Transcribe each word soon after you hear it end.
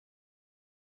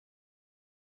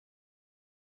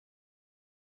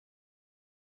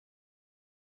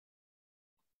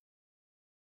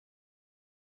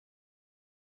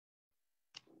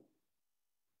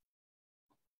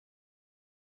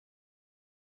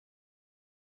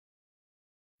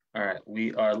All right,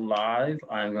 we are live.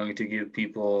 I'm going to give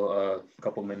people a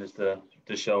couple minutes to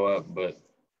show up, but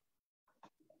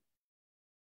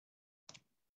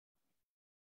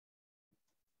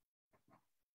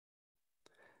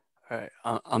All right,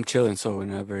 I'm chilling. So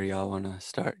whenever y'all wanna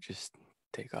start, just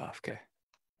take off. Okay.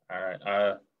 all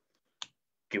right,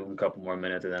 give them a couple more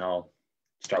minutes and then I'll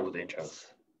start with the intros.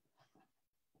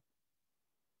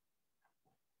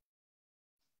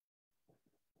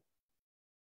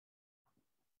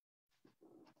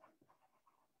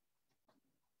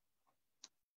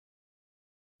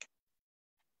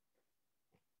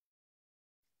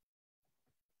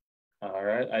 All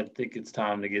right, I think it's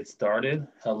time to get started.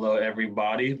 Hello,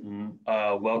 everybody.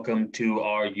 Welcome to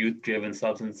our youth driven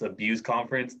substance abuse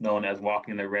conference known as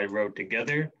Walking the Red Road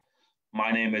Together.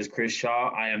 My name is Chris Shaw.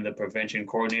 I am the prevention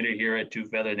coordinator here at Two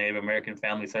Feather Native American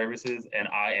Family Services, and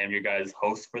I am your guys'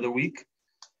 host for the week.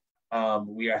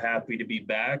 We are happy to be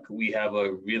back. We have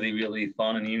a really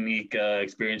fun and unique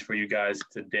experience for you guys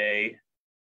today.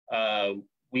 Uh,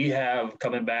 we have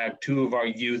coming back two of our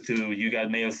youth who you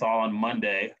guys may have saw on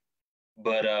Monday,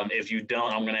 but if you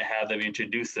don't, I'm gonna have them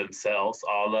introduce themselves.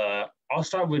 I'll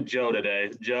start with Joe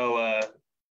today. Joe,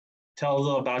 tell us a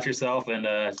little about yourself and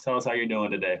tell us how you're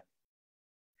doing today.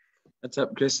 What's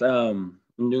up, Chris? I'm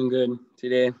doing good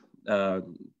today. Uh,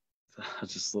 I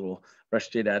was just a little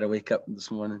frustrated. I had to wake up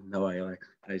this morning. No, I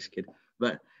just kid.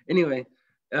 But anyway,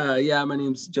 yeah, my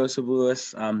name's Joseph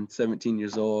Lewis. I'm 17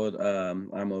 years old.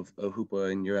 I'm of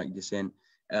Hoopa and Yurok descent.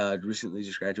 Recently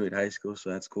just graduated high school, so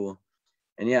that's cool.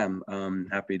 And yeah, I'm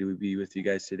happy to be with you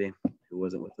guys today. Who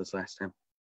wasn't with us last time?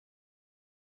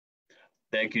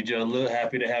 Thank you, Joe. Lou.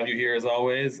 Happy to have you here as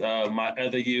always. My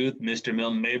other youth, Mr.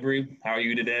 Milton Mabry. How are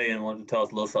you today? And want to tell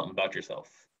us a little something about yourself.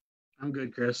 I'm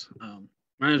good, Chris.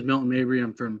 My name is Milton Mabry.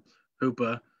 I'm from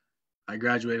Hoopa. I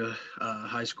graduated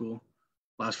high school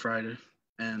last Friday,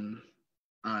 and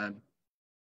I'm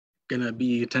gonna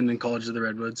be attending College of the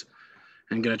Redwoods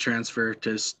and gonna transfer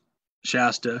to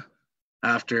Shasta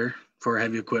after for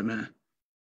heavy equipment.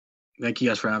 Thank you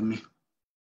guys for having me.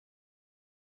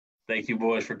 Thank you,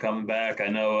 boys, for coming back. I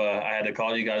know I had to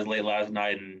call you guys late last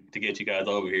night and to get you guys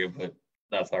over here, but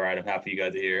that's all right. I'm happy you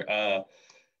guys are here.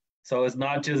 So it's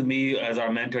not just me as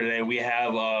our mentor today. We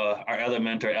have our other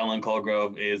mentor, Ellen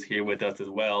Colegrove, is here with us as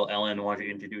well. Ellen, why don't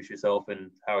you introduce yourself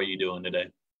and how are you doing today?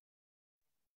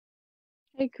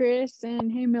 Hey, Chris,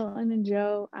 and hey, Milton and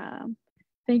Joe.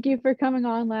 Thank you for coming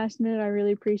on last minute. I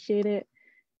really appreciate it.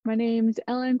 My name's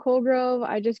Ellen Colegrove.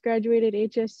 I just graduated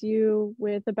HSU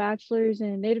with a bachelor's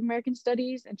in Native American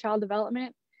Studies and Child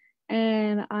Development,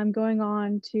 and I'm going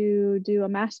on to do a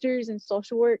master's in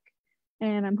social work.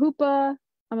 And I'm Hoopa.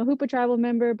 I'm a Hoopa tribal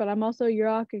member, but I'm also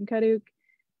Yurok and Kaduk,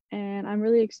 and I'm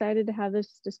really excited to have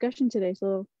this discussion today.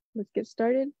 So let's get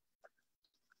started.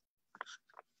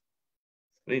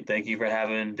 Sweet. Thank you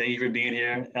for being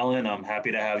here, Ellen. I'm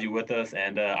happy to have you with us.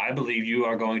 And I believe you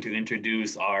are going to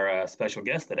introduce our special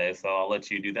guest today. So I'll let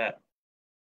you do that.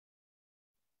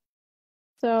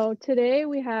 So today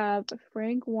we have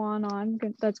Frank Waln on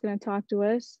that's going to talk to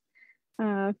us.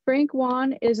 Frank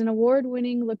Waln is an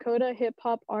award-winning Lakota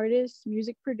hip-hop artist,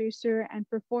 music producer, and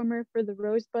performer for the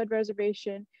Rosebud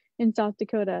Reservation in South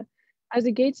Dakota. As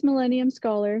a Gates Millennium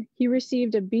Scholar, he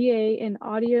received a BA in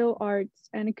Audio Arts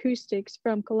and Acoustics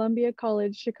from Columbia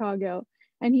College, Chicago,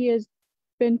 and he has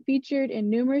been featured in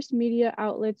numerous media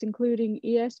outlets including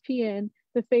ESPN,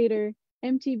 The Fader,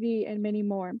 MTV, and many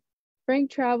more.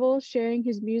 Frank travels, sharing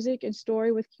his music and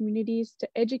story with communities to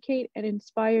educate and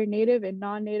inspire Native and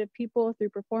non-Native people through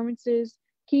performances,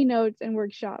 keynotes, and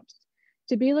workshops.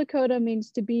 To be Lakota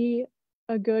means to be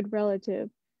a good relative.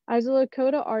 As a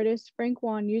Lakota artist, Frank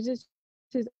Waln uses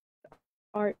his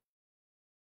art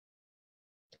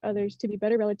to others to be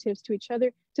better relatives to each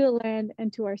other, to the land,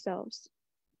 and to ourselves.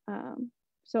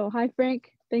 So hi,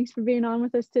 Frank. Thanks for being on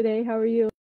with us today. How are you?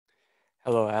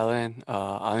 Hello, Alan.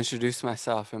 I'll introduce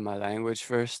myself in my language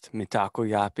first. Mitaku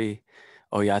Yapi,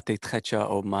 Oyate Trecha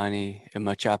Obmani,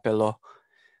 Imachapelo.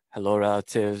 Hello,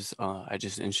 relatives. I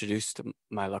just introduced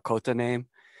my Lakota name,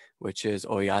 which is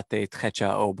Oyate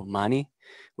Trecha Obmani,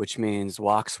 which means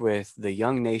walks with the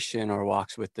young nation or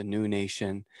walks with the new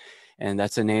nation. And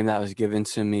that's a name that was given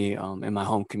to me in my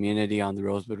home community on the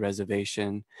Rosebud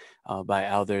Reservation by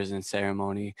elders in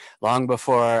ceremony long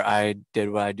before I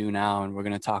did what I do now. And we're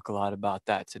going to talk a lot about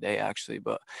that today, actually.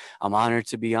 But I'm honored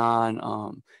to be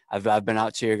on. I've been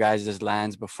out to your guys'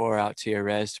 lands before, out to your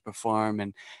res to perform,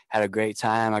 and had a great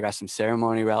time. I got some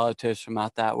ceremony relatives from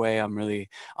out that way. I'm really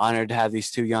honored to have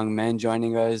these two young men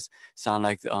joining us. Sound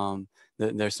like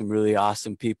there's some really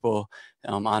awesome people.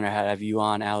 I'm honored to have you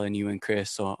on, Alan, you and Chris.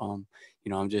 So,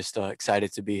 I'm just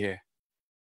excited to be here.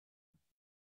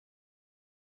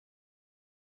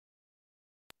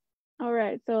 All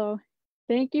right, so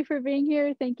thank you for being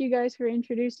here. Thank you guys for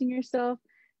introducing yourself.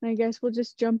 And I guess we'll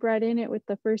just jump right in it with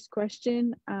the first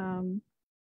question.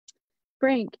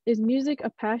 Frank, is music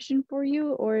a passion for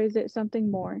you or is it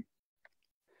something more?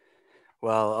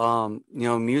 Well,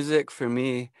 music for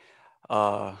me,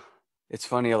 it's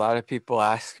funny. A lot of people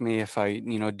ask me if I,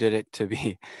 did it to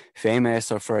be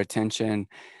famous or for attention.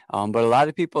 But a lot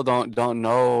of people don't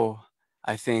know,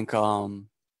 I think,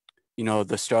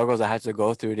 the struggles I had to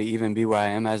go through to even be where I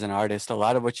am as an artist. A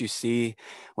lot of what you see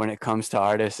when it comes to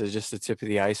artists is just the tip of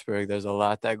the iceberg. There's a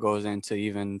lot that goes into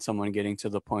even someone getting to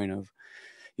the point of,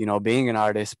 being an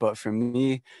artist. But for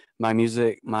me, my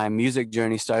music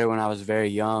journey started when I was very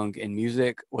young, and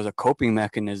music was a coping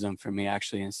mechanism for me,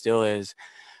 actually, and still is.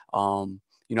 um,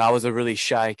 I was a really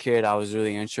shy kid. I was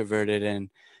really introverted, and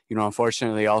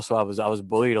unfortunately, also I was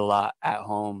bullied a lot at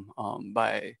home,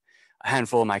 by a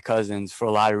handful of my cousins for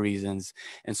a lot of reasons.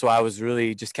 And so I was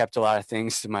really just kept a lot of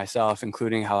things to myself,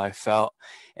 including how I felt.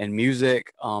 And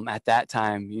music, at that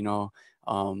time,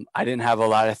 I didn't have a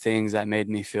lot of things that made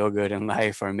me feel good in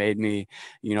life or made me,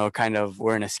 kind of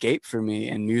were an escape for me.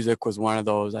 And music was one of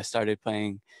those. I started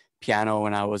playing piano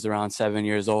when I was around 7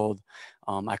 years old.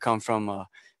 I come from a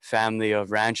family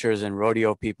of ranchers and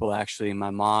rodeo people. Actually,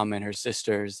 my mom and her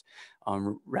sisters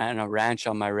ran a ranch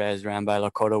on my res, ran by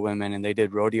Lakota women, and they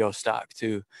did rodeo stock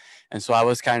too. And so I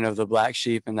was kind of the black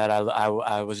sheep in that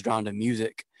I was drawn to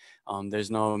music. There's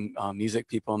no music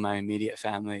people in my immediate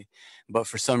family, but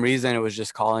for some reason it was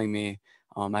just calling me.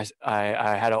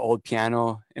 I had an old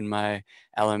piano in my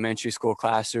elementary school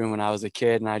classroom when I was a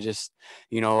kid, and I just,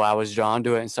 I was drawn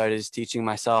to it and started just teaching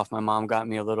myself. My mom got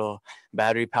me a little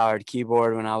battery powered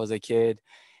keyboard when I was a kid,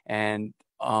 and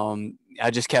I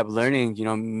just kept learning.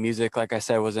 Music, like I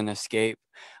said, was an escape.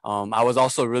 I was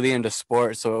also really into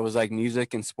sports, so it was like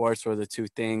music and sports were the two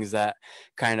things that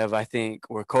kind of, I think,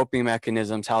 were coping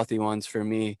mechanisms, healthy ones for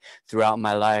me throughout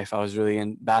my life. I was really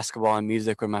in basketball and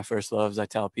music were my first loves, I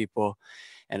tell people.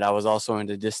 And I was also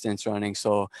into distance running.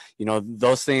 So,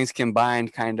 those things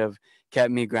combined kind of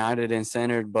kept me grounded and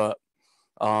centered. But,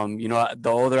 the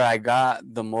older I got,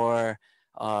 the more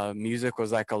music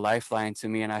was like a lifeline to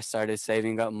me. And I started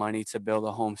saving up money to build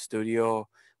a home studio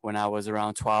when I was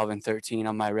around 12 and 13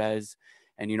 on my res.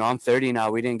 And, I'm 30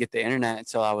 now. We didn't get the internet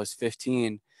until I was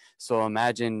 15. So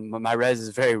imagine, my res is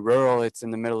very rural. It's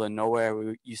in the middle of nowhere.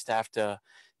 We used to have to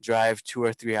drive 2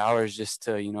 or 3 hours just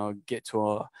to, get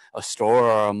to a store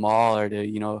or a mall, or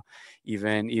to,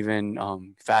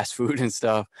 even fast food and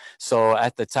stuff. So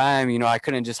at the time, I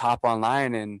couldn't just hop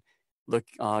online and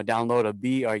download a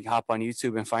beat, or hop on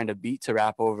YouTube and find a beat to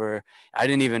rap over. I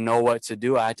didn't even know what to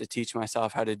do. I had to teach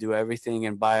myself how to do everything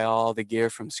and buy all the gear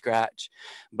from scratch.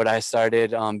 But I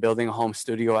started building a home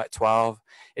studio at 12.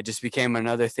 It just became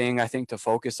another thing, I think, to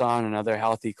focus on, another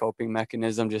healthy coping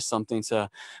mechanism, just something to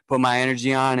put my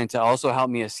energy on and to also help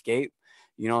me escape.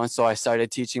 And so I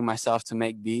started teaching myself to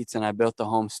make beats, and I built the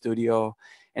home studio,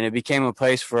 and it became a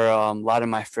place for a lot of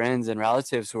my friends and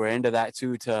relatives who were into that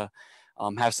too, to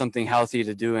have something healthy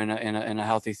to do and a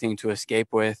healthy thing to escape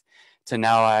with. To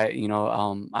now,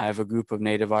 I have a group of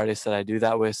Native artists that I do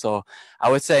that with. So I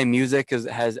would say music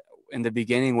has in the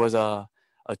beginning was a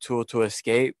tool to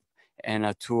escape and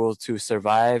a tool to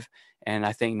survive. And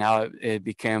I think now it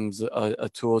becomes a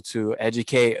tool to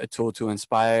educate, a tool to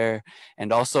inspire,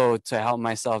 and also to help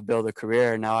myself build a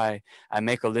career. Now I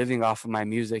make a living off of my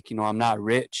music. I'm not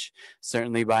rich,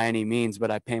 certainly by any means,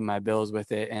 but I pay my bills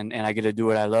with it, and I get to do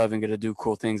what I love and get to do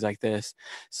cool things like this.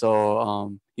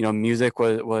 So, music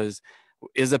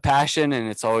is a passion, and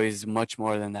it's always much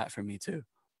more than that for me too.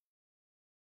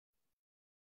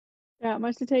 Yeah, it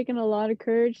must have taken a lot of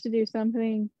courage to do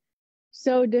something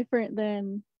so different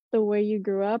than the way you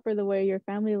grew up or the way your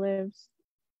family lives.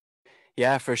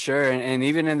 Yeah, for sure. And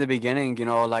even in the beginning,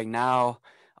 like now,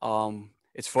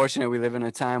 it's fortunate we live in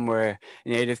a time where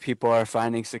Native people are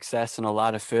finding success in a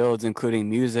lot of fields, including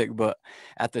music. But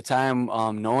at the time,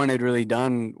 no one had really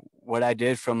done what I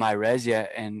did from my res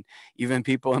yet. And even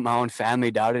people in my own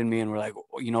family doubted me and were like,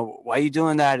 why are you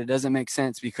doing that? It doesn't make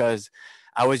sense, because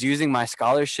I was using my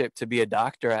scholarship to be a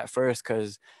doctor at first,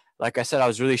 because like I said, I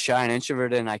was really shy and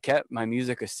introverted, and I kept my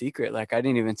music a secret. Like, I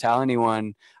didn't even tell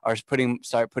anyone or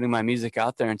start putting my music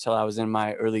out there until I was in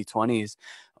my early 20s.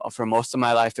 For most of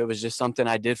my life, it was just something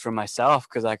I did for myself,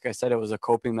 because like I said, it was a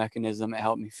coping mechanism. It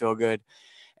helped me feel good.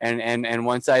 And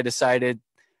once I decided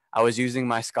I was using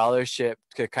my scholarship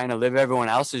to kind of live everyone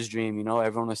else's dream,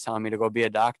 everyone was telling me to go be a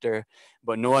doctor,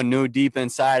 but no one knew deep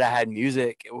inside I had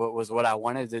music. It was what I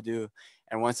wanted to do.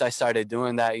 And once I started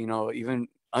doing that, even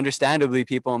understandably,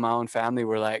 people in my own family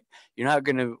were like, you're not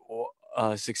going to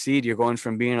succeed. You're going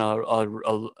from being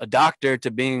a doctor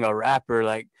to being a rapper.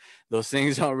 Like those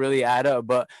things don't really add up.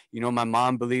 But my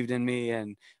mom believed in me,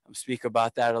 and I'll speak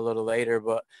about that a little later.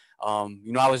 But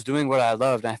I was doing what I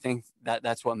loved. And I think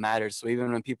that's what mattered. So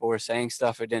even when people were saying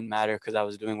stuff, it didn't matter because I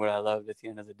was doing what I loved at the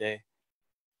end of the day.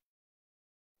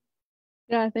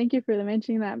 Yeah, thank you for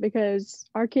mentioning that, because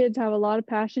our kids have a lot of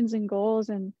passions and goals,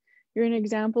 and you're an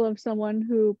example of someone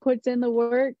who puts in the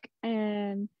work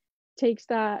and takes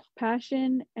that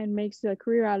passion and makes a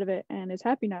career out of it and is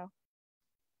happy now.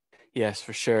 Yes,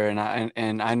 for sure.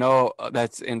 And I know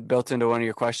that's built into one of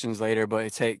your questions later, but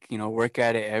it's work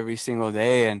at it every single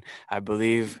day. And I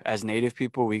believe as Native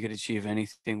people, we could achieve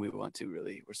anything we want to,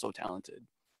 really. We're so talented.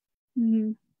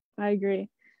 Mm-hmm. I agree.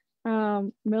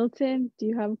 Milton, do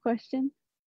you have a question?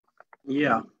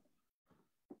 Yeah.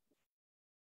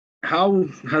 How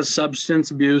has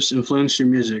substance abuse influenced your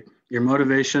music, your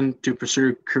motivation to pursue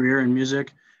a career in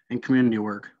music and community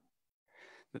work?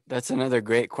 That's another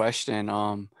great question.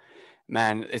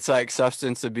 Man, it's like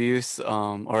substance abuse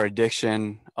or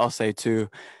addiction, I'll say too,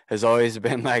 has always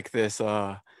been like this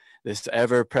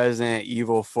ever-present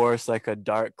evil force, like a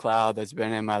dark cloud that's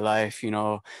been in my life,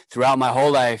 throughout my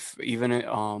whole life, even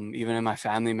in my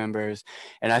family members.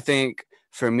 And I think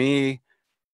for me,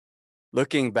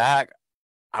 looking back,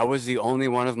 I was the only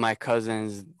one of my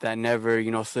cousins that never,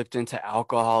 slipped into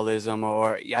alcoholism,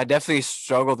 or I definitely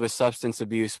struggled with substance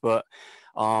abuse, but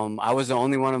I was the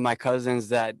only one of my cousins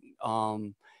that,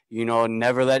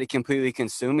 never let it completely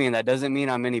consume me. And that doesn't mean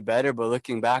I'm any better, but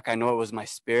looking back, I know it was my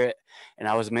spirit and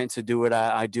I was meant to do what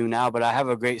I do now. But I have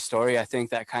a great story, I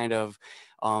think, that kind of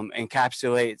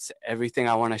encapsulates everything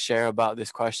I want to share about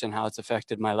this question, how it's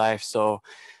affected my life. So,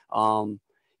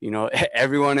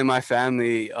 everyone in my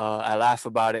family, I laugh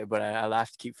about it, but I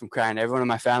laugh to keep from crying. Everyone in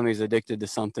my family is addicted to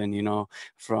something,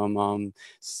 from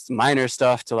minor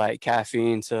stuff to like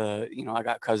caffeine to, I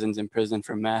got cousins in prison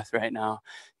for meth right now,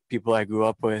 people I grew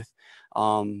up with.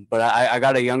 But I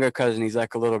got a younger cousin. He's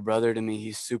like a little brother to me.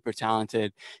 He's super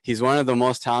talented. He's one of the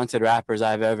most talented rappers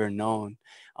I've ever known.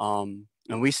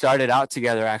 And we started out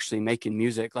together actually making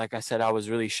music. Like I said, I was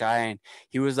really shy, and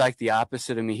he was like the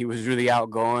opposite of me. He was really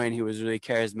outgoing. He was really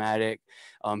charismatic.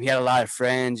 He had a lot of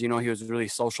friends. He was a really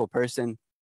social person.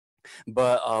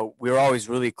 But we were always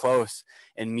really close.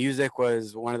 And music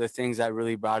was one of the things that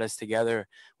really brought us together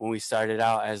when we started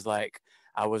out as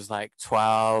I was like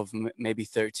 12, maybe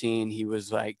 13. He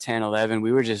was like 10, 11.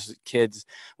 We were just kids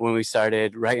when we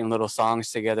started writing little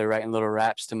songs together, writing little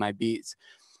raps to my beats.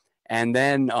 And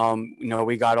then,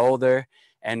 we got older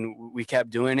and we kept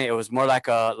doing it. It was more like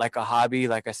a hobby,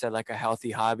 like I said, like a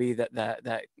healthy hobby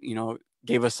that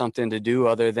gave us something to do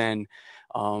other than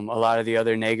a lot of the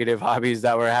other negative hobbies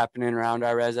that were happening around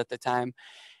our res at the time.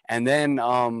 And then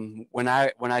when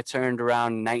I turned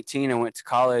around 19 and went to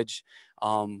college,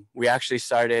 we actually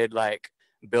started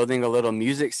building a little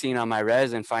music scene on my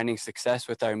res and finding success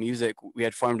with our music. We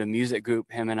had formed a music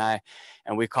group, him and I,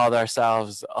 and we called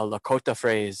ourselves a Lakota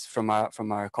phrase from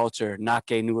our culture,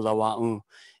 Nake nu lawa'u,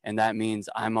 and that means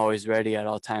I'm always ready at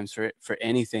all times for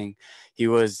anything.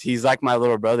 He's like my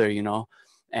little brother,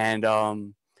 and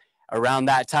around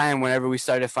that time, whenever we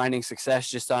started finding success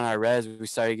just on our res, we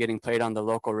started getting played on the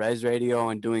local res radio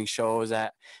and doing shows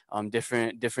at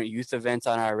different youth events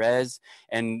on our res.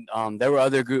 And there were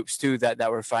other groups too that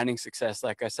were finding success.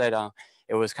 Like I said,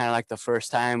 it was kind of like the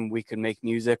first time we could make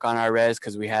music on our res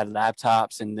because we had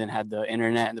laptops and then had the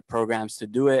internet and the programs to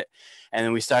do it. And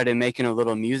then we started making a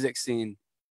little music scene.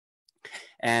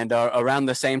 And around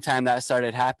the same time that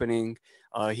started happening,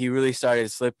 he really started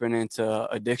slipping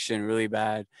into addiction really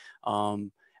bad,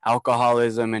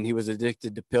 alcoholism, and he was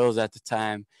addicted to pills at the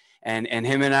time. And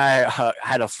him and I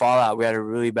had a fallout. We had a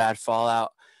really bad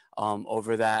fallout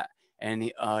over that. And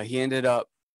he ended up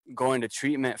going to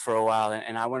treatment for a while,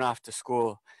 and I went off to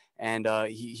school. And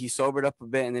he sobered up a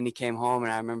bit, and then he came home.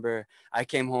 And I remember I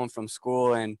came home from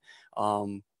school, and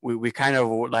we kind of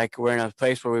we're in a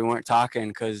place where we weren't talking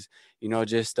because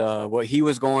just what he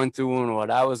was going through and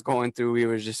what I was going through, we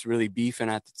were just really beefing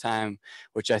at the time,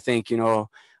 which I think,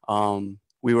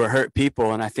 we were hurt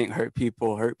people, and I think hurt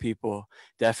people.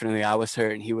 Definitely, I was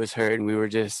hurt and he was hurt, and we were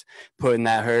just putting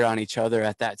that hurt on each other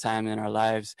at that time in our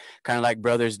lives, kind of like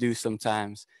brothers do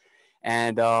sometimes.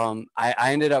 And I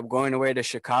ended up going away to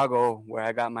Chicago where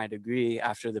I got my degree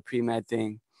after the pre-med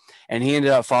thing. And he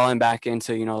ended up falling back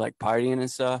into, partying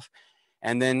and stuff.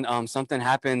 And then something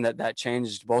happened that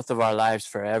changed both of our lives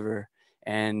forever.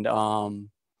 And I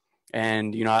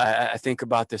think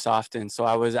about this often. So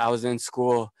I was in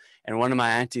school, and one of my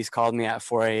aunties called me at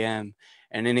 4 a.m.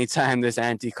 And anytime this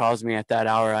auntie calls me at that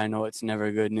hour, I know it's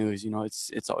never good news.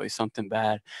 It's always something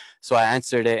bad. So I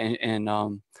answered it, and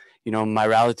my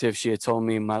relative, she had told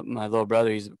me my little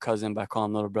brother, he's a cousin, but I call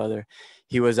him little brother.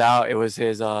 He was out. It was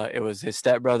his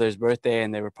stepbrother's birthday,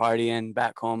 and they were partying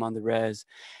back home on the res.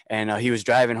 And he was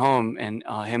driving home, and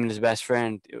him and his best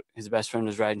friend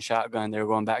was riding shotgun. They were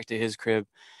going back to his crib,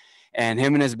 and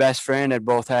him and his best friend had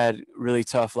both had really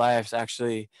tough lives.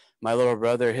 Actually, my little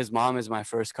brother, his mom is my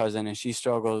first cousin, and she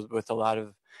struggles with a lot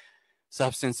of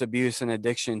substance abuse and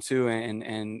addiction too.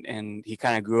 And he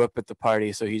kind of grew up at the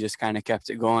party, so he just kind of kept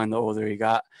it going the older he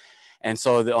got. And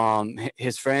so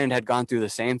his friend had gone through the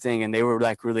same thing, and they were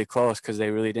like really close because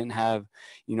they really didn't have,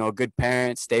 good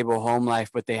parents, stable home life,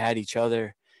 but they had each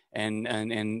other, and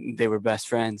they were best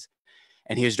friends.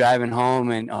 And he was driving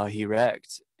home, and he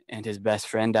wrecked, and his best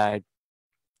friend died.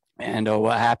 And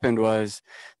what happened was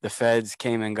the feds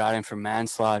came and got him for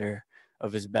manslaughter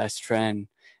of his best friend,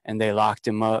 and they locked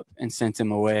him up and sent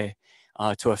him away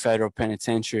to a federal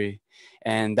penitentiary.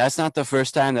 And that's not the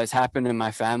first time that's happened in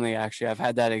my family. Actually, I've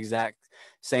had that exact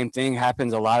same thing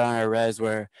happens a lot on our res,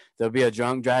 where there'll be a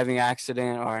drunk driving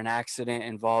accident or an accident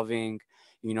involving,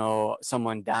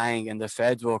 someone dying, and the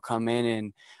feds will come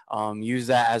in and use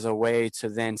that as a way to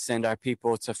then send our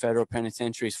people to federal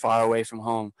penitentiaries far away from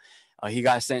home. He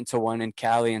got sent to one in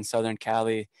Cali, in Southern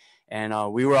Cali. And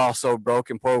we were all so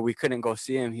broke and poor, we couldn't go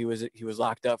see him. He was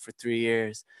locked up for 3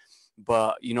 years.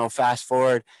 But, fast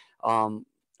forward,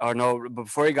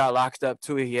 before he got locked up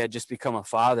too, he had just become a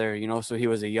father, so he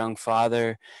was a young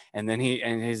father. And then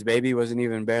his baby wasn't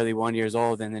even barely 1 year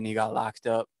old. And then he got locked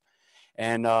up.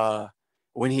 And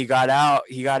when he got out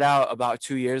about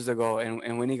 2 years ago.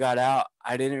 And when he got out,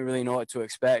 I didn't really know what to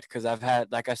expect, because I had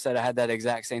that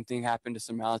exact same thing happen to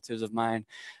some relatives of mine.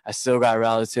 I still got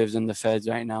relatives in the feds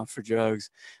right now for drugs.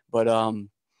 But,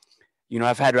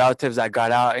 I've had relatives that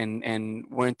got out and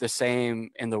weren't the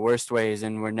same in the worst ways,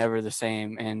 and were never the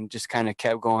same, and just kind of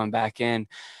kept going back in.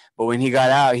 But when he got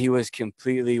out, he was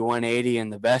completely 180 in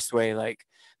the best way. Like,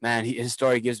 man, his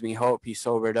story gives me hope. He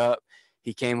sobered up.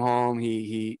 He came home.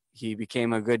 He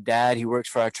became a good dad. He works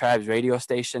for our tribe's radio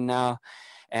station now.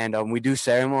 And we do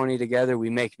ceremony together. We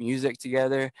make music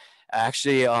together.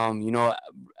 Actually,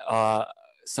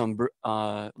 some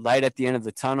light at the end of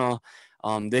the tunnel.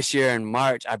 This year in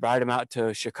March, I brought him out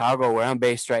to Chicago, where I'm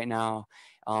based right now.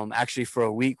 Actually, for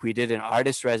a week, we did an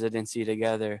artist residency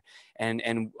together.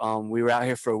 And we were out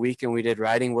here for a week, and we did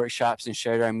writing workshops and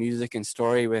shared our music and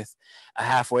story with a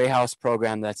halfway house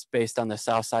program that's based on the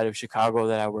south side of Chicago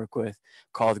that I work with,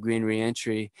 called Green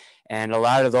Reentry. And a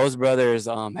lot of those brothers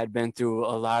had been through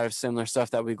a lot of similar stuff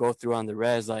that we go through on the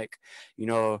res, like,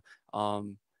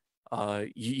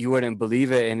 you wouldn't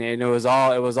believe it. And it was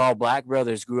all Black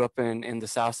brothers, grew up in the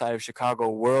south side of Chicago,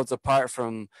 worlds apart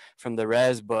from the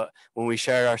res. But when we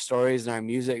shared our stories and our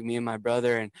music, me and my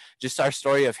brother, and just our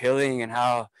story of healing, and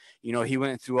how, he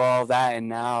went through all that, and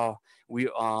now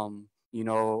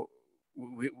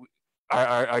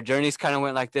our journeys kind of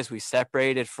went like this. We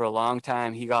separated for a long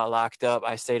time. He got locked up.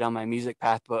 I stayed on my music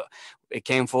path, but it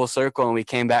came full circle, and we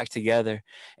came back together,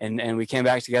 and we came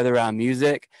back together around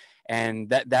music. And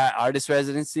that artist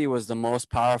residency was the most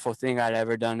powerful thing I'd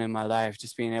ever done in my life.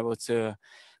 Just being able to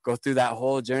go through that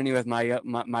whole journey with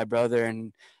my brother.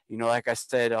 And, like I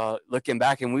said, looking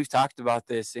back, and we've talked about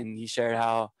this, and he shared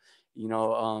how,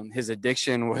 his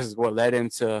addiction was what led him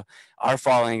to our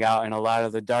falling out, and a lot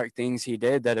of the dark things he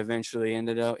did that eventually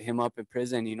ended him up in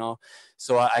prison,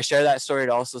 So I share that story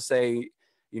to also say,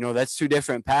 that's two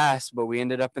different paths, but we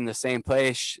ended up in the same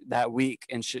place that week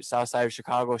in south side of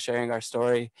Chicago, sharing our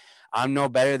story. I'm no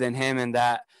better than him in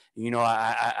that,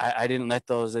 I didn't let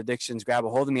those addictions grab a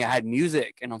hold of me. I had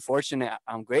music, and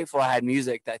I'm grateful I had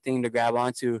music, that thing to grab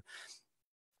onto.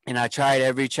 And I tried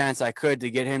every chance I could to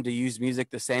get him to use music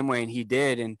the same way, and he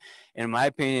did. And in my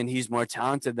opinion, he's more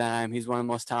talented than I am. He's one of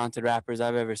the most talented rappers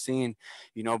I've ever seen,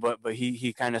 but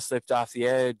he kind of slipped off the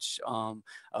edge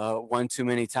one too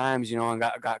many times, and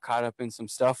got caught up in some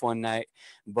stuff one night.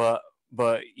 But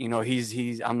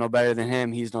I'm no better than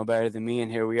him. He's no better than me.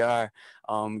 And here we are,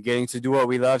 getting to do what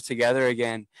we love together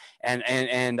again.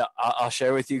 And I'll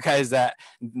share with you guys that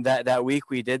week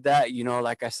we did that,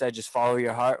 like I said, just follow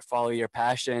your heart, follow your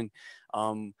passion.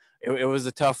 It was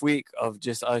a tough week of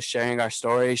just us sharing our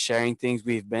stories, sharing things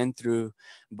we've been through.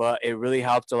 but it really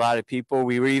helped a lot of people.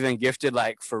 We were even gifted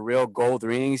like for real gold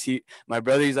rings. My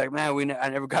brother, he's like, man, I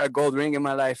never got a gold ring in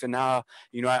my life, and now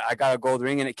I got a gold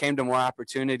ring, and it came to more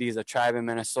opportunities. A tribe in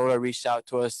Minnesota reached out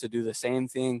to us to do the same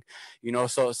thing,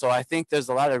 so I think there's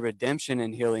a lot of redemption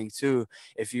in healing too,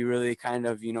 if you really kind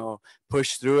of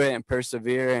push through it and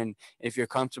persevere, and if you're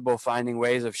comfortable finding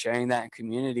ways of sharing that in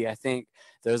community. I think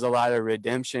there's a lot of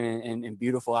redemption and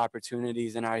beautiful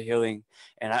opportunities in our healing,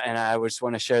 and I just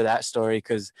want to share that story,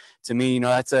 because to me,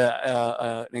 that's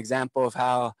an example of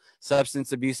how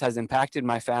substance abuse has impacted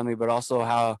my family, but also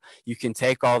how you can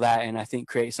take all that and I think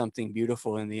create something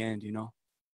beautiful in the end.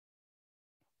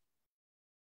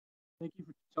 Thank you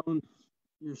for telling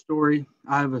your story.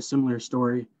 I have a similar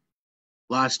story.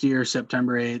 Last year,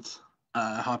 September 8th,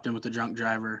 hopped in with a drunk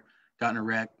driver, got in a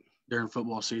wreck during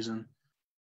football season.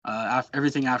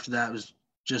 Everything after that was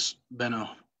just been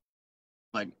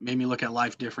made me look at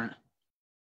life different.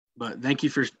 But thank you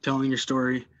for telling your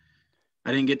story.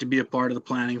 I didn't get to be a part of the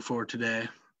planning for today.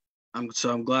 I'm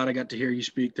glad I got to hear you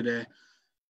speak today.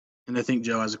 And I think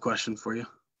Joe has a question for you.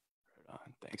 Right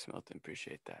on. Thanks, Milton.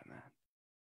 Appreciate that, man.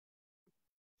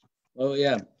 Oh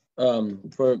yeah.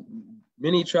 For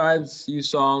many tribes use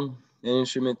song and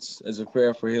instruments as a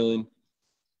prayer for healing.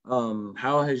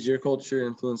 How has your culture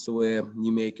influenced the way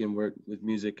you make and work with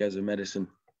music as a medicine?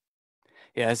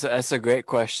 Yeah, that's a great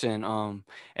question.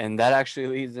 And that actually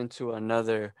leads into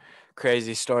another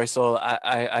crazy story. So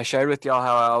I shared with y'all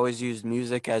how I always used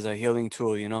music as a healing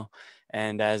tool,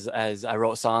 and as I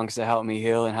wrote songs to help me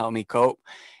heal and help me cope,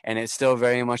 and it's still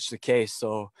very much the case.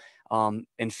 So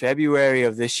in February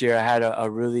of this year, I had a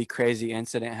really crazy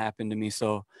incident happen to me.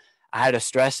 So I had a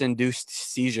stress-induced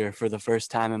seizure for the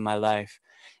first time in my life.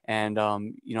 And,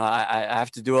 I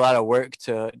have to do a lot of work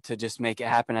to just make it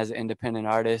happen as an independent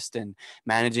artist, and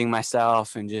managing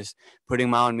myself and just putting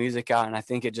my own music out. And I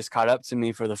think it just caught up to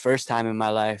me for the first time in my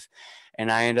life.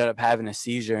 And I ended up having a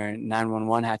seizure, and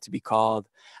 911 had to be called.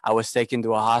 I was taken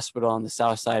to a hospital on the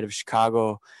south side of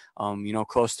Chicago,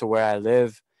 close to where I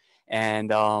live.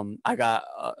 And I got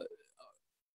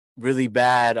really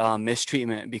bad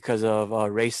mistreatment because of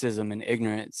racism and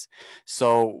ignorance.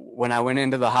 So when I went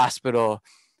into the hospital,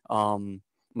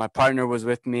 my partner was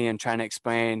with me and trying to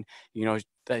explain,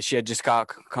 that she had just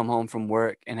come home from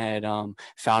work and had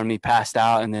found me passed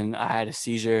out, and then I had a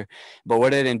seizure. But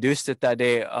what had induced it that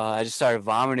day, I just started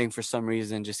vomiting for some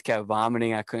reason, just kept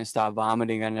vomiting. I couldn't stop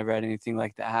vomiting. I never had anything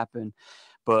like that happen.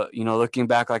 But, looking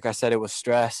back, like I said, it was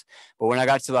stress. But when I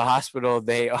got to the hospital,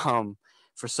 they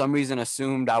for some reason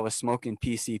assumed I was smoking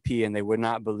PCP, and they would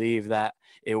not believe that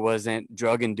it wasn't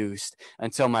drug induced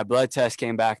until my blood test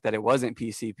came back that it wasn't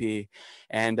PCP.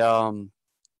 And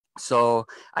so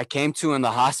I came to in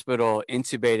the hospital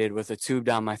intubated with a tube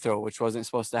down my throat, which wasn't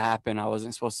supposed to happen. I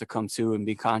wasn't supposed to come to and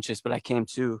be conscious, but I came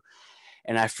to,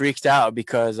 and I freaked out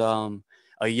because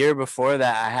a year before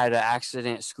that, I had an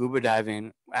accident scuba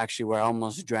diving, actually, where I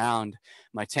almost drowned.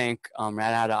 My tank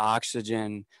ran out of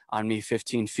oxygen on me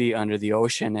 15 feet under the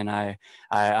ocean, and I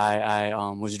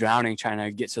was drowning trying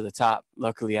to get to the top.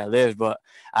 Luckily, I lived, but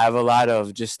I have a lot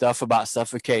of just stuff about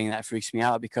suffocating that freaks me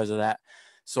out because of that.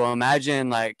 So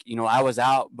imagine, I was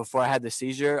out before I had the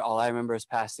seizure. All I remember is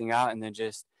passing out, and then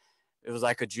it was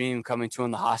like a dream coming to in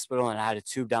the hospital, and I had a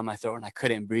tube down my throat and I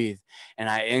couldn't breathe. And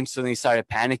I instantly started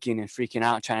panicking and freaking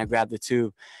out, trying to grab the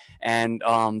tube. And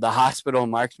the hospital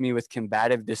marked me with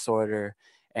combative disorder,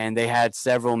 and they had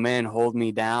several men hold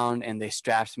me down, and they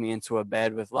strapped me into a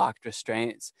bed with locked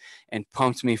restraints and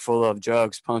pumped me full of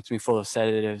drugs, pumped me full of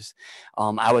sedatives.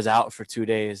 I was out for 2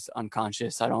 days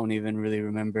unconscious. I don't even really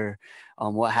remember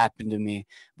what happened to me,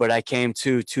 but I came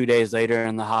to 2 days later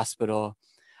in the hospital.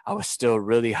 I was still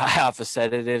really high off of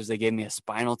sedatives. They gave me a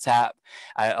spinal tap,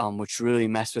 which really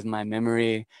messed with my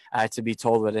memory. I had to be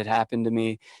told what had happened to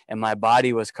me, and my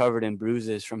body was covered in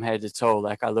bruises from head to toe.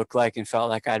 Like I looked like and felt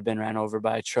like I'd been ran over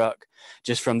by a truck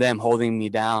just from them holding me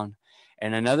down.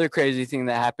 And another crazy thing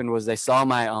that happened was they saw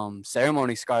my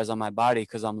ceremony scars on my body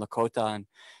because I'm Lakota, and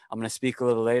I'm going to speak a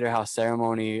little later how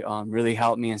ceremony really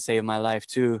helped me and saved my life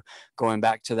too, going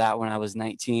back to that when I was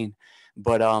 19.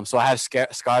 But so I have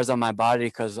scars on my body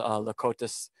because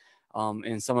Lakotas,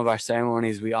 in some of our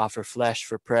ceremonies, we offer flesh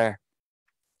for prayer.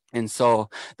 And so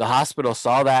the hospital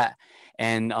saw that,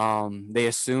 and they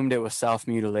assumed it was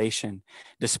self-mutilation.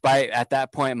 Despite at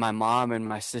that point, my mom and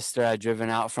my sister had driven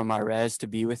out from our res to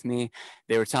be with me.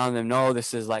 They were telling them, no,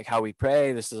 this is like how we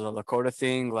pray. This is a Lakota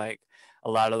thing. Like a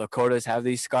lot of Lakotas have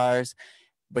these scars.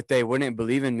 But they wouldn't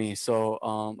believe in me. So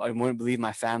I wouldn't believe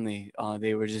my family.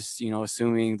 They were just,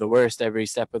 assuming the worst every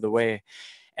step of the way.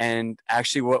 And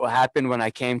actually what happened when I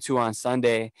came to on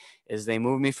Sunday is they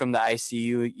moved me from the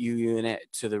ICU unit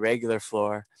to the regular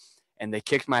floor, and they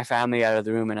kicked my family out of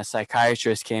the room, and a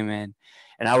psychiatrist came in,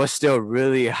 and I was still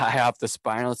really high off the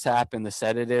spinal tap and the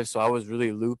sedative. So I was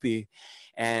really loopy,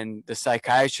 and the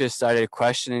psychiatrist started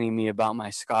questioning me about my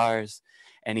scars,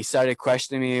 and he started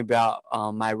questioning me about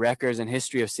my records and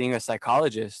history of seeing a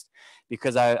psychologist,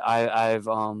 because I've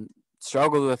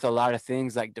struggled with a lot of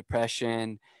things like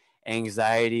depression,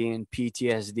 anxiety, and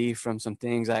PTSD from some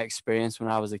things I experienced when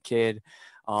I was a kid.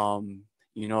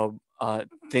 You know,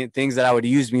 things that I would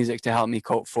use music to help me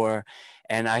cope for.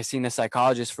 And I seen a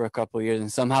psychologist for a couple of years,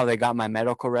 and somehow they got my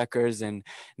medical records, and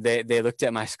they looked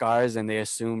at my scars, and they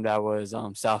assumed I was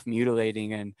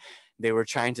self-mutilating, and they were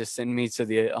trying to send me to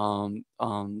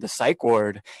the psych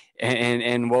ward.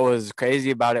 And what was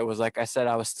crazy about it was, like I said,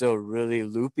 I was still really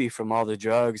loopy from all the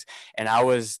drugs, and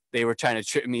they were trying to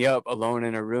trip me up alone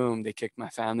in a room. They kicked my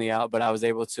family out, but I was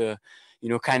able to,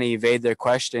 kind of evade their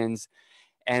questions.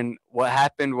 And what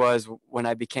happened was, when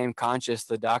I became conscious,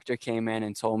 the doctor came in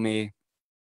and told me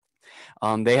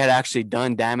they had actually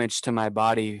done damage to my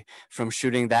body from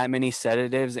shooting that many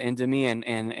sedatives into me,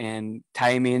 and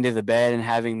tying me into the bed and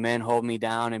having men hold me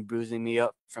down and bruising me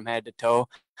up from head to toe.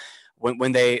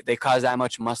 When they cause that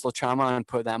much muscle trauma and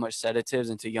put that much sedatives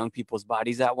into young people's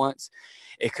bodies at once,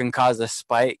 it can cause a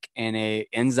spike in a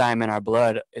enzyme in our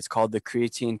blood. It's called the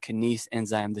creatine kinase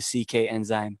enzyme, the CK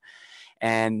enzyme.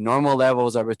 And normal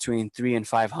levels are between 300 and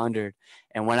 500.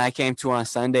 And when I came to on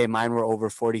Sunday, mine were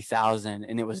over 40,000,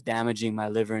 and it was damaging my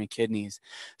liver and kidneys.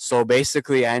 So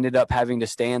basically, I ended up having to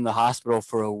stay in the hospital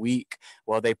for a week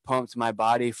while they pumped my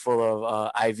body full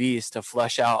of IVs to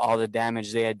flush out all the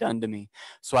damage they had done to me.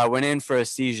 So I went in for a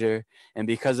seizure, and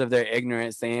because of their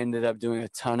ignorance, they ended up doing a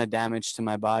ton of damage to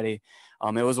my body.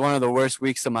 It was one of the worst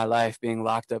weeks of my life, being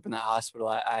locked up in the hospital.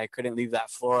 I couldn't leave that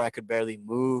floor. I could barely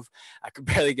move. I could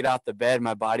barely get out the bed.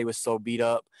 My body was so beat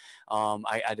up.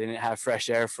 I didn't have fresh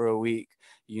air for a week.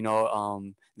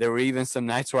 There were even some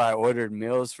nights where I ordered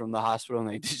meals from the hospital, and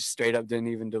they just straight up didn't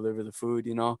even deliver the food,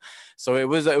 So it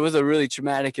was a really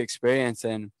traumatic experience.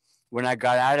 And when I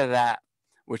got out of that,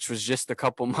 which was just a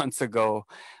couple months ago,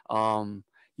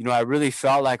 I really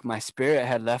felt like my spirit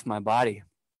had left my body.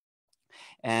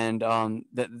 And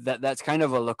that's kind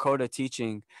of a Lakota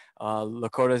teaching.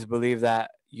 Lakotas believe that,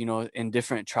 in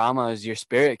different traumas, your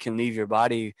spirit can leave your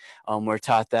body. We're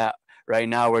taught that right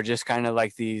now we're just kind of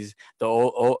like the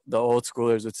old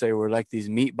schoolers would say, we're like these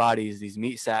meat bodies, these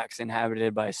meat sacks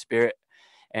inhabited by a spirit.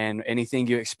 And anything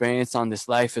you experience on this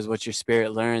life is what your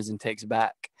spirit learns and takes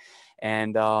back.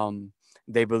 And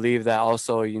they believe that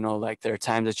also, like there are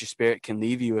times that your spirit can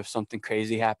leave you if something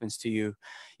crazy happens to you.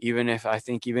 Even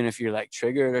if you're like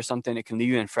triggered or something, it can leave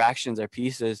you in fractions or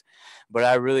pieces. But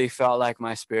I really felt like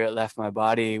my spirit left my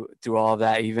body through all of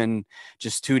that. Even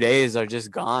just 2 days are just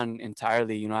gone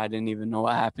entirely. I didn't even know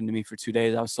what happened to me for 2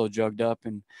 days. I was so drugged up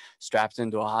and strapped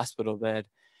into a hospital bed.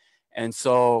 And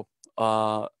so,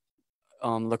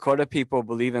 Lakota people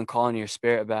believe in calling your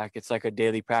spirit back. It's like a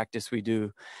daily practice we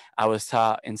do. I was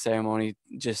taught in ceremony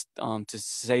just to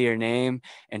say your name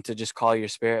and to just call your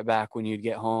spirit back when you'd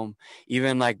get home.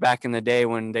 Even like back in the day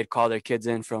when they'd call their kids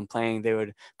in from playing, they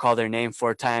would call their name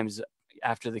 4 times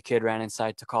after the kid ran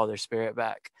inside to call their spirit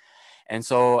back. And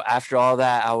so after all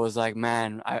that, I was like,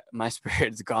 man, my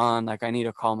spirit's gone. Like I need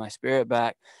to call my spirit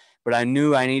back. But I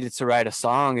knew I needed to write a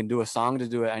song and do a song to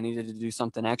do it. I needed to do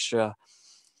something extra.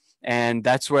 And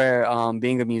that's where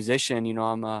being a musician,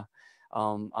 I'm a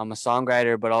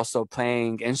songwriter, but also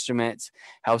playing instruments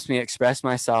helps me express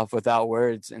myself without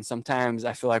words. And sometimes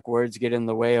I feel like words get in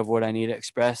the way of what I need to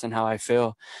express and how I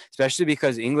feel, especially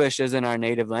because English isn't our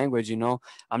native language.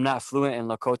 I'm not fluent in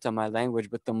Lakota, my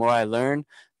language, but the more I learn,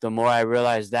 the more I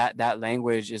realize that that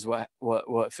language is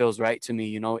what feels right to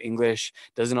me. English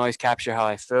doesn't always capture how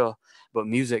I feel, but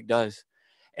music does.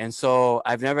 And so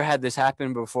I've never had this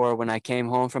happen before. When I came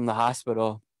home from the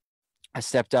hospital, I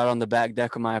stepped out on the back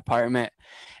deck of my apartment,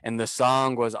 and the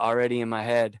song was already in my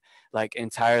head, like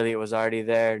entirely. It was already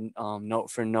there, note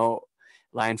for note,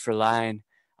 line for line.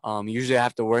 Usually I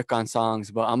have to work on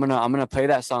songs, but I'm gonna play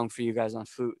that song for you guys on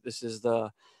flute. This is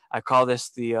I call this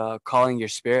the calling your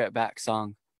spirit back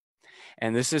song.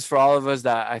 And this is for all of us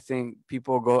that I think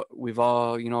we've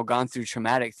all, gone through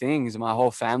traumatic things, my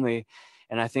whole family.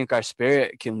 And I think our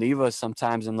spirit can leave us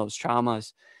sometimes in those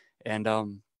traumas. And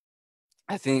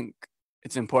I think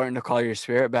it's important to call your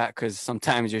spirit back, because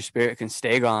sometimes your spirit can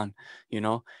stay gone,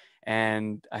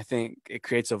 and I think it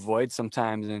creates a void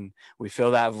sometimes, and we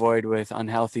fill that void with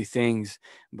unhealthy things.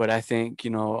 But I think,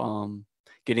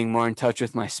 getting more in touch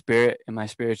with my spirit and my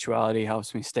spirituality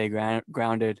helps me stay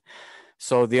grounded.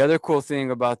 So the other cool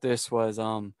thing about this was,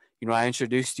 I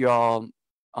introduced y'all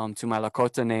to my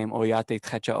Lakota name, Oyate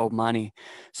Tchecha Obmani.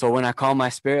 So when I call my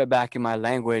spirit back in my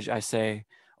language, I say,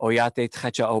 Oyate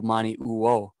Tchecha Obmani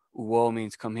Uwo. Uwo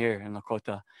means come here in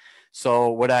Lakota.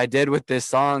 So what I did with this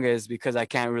song is, because I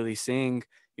can't really sing,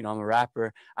 I'm a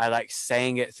rapper, I like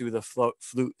sang it through the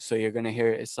flute. So you're going to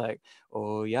hear it. It's like,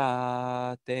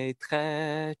 Oyate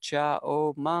Tchecha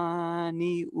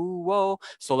Obmani Uwo.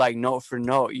 So like note for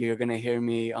note, you're going to hear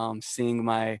me sing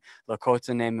my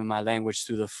Lakota name in my language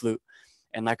through the flute.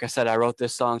 And like I said, I wrote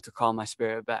this song to call my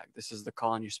spirit back. This is the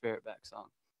Calling Your Spirit Back song.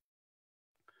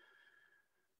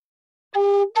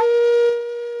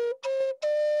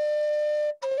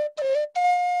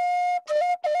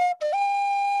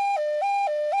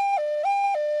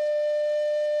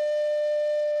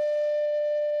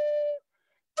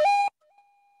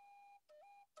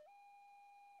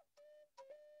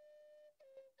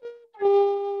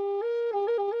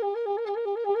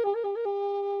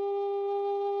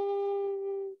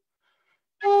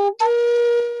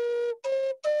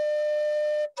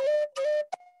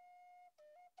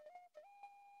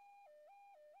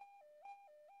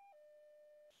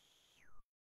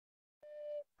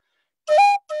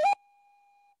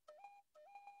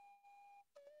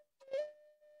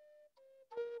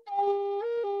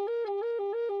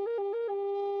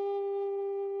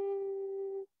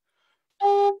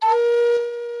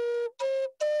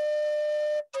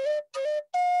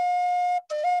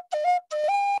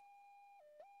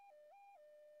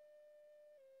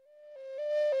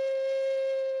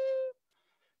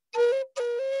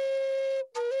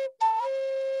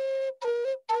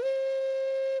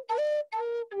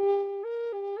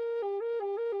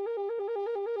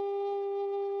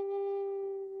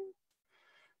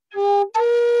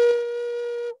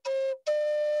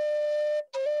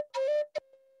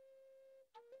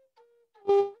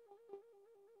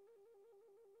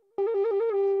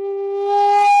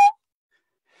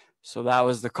 So that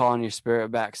was the Calling Your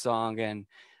Spirit Back song. And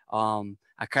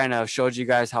I kind of showed you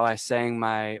guys how I sang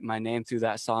my name through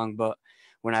that song. But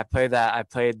when I played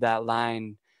that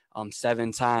line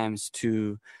 7 times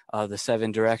to the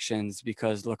 7 directions,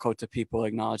 because Lakota people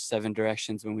acknowledge 7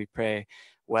 directions when we pray: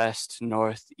 west,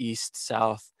 north, east,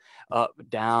 south, up,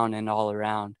 down, and all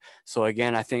around. So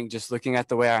again, I think just looking at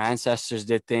the way our ancestors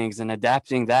did things and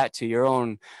adapting that to your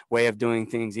own way of doing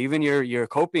things, even your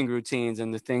coping routines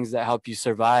and the things that help you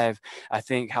survive, I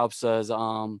think helps us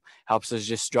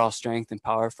just draw strength and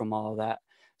power from all of that.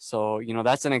 So,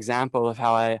 that's an example of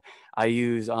how I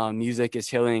use music as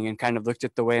healing, and kind of looked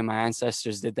at the way my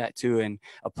ancestors did that too and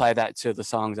apply that to the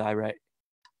songs I write.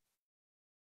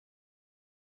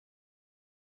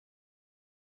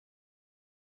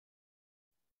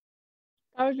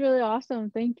 That was really awesome.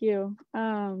 Thank you.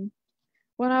 When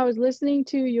I was listening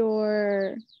to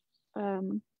your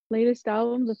latest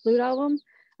album, the flute album,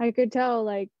 I could tell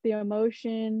like the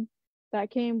emotion that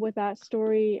came with that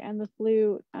story and the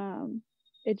flute.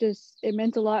 It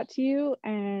meant a lot to you,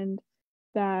 and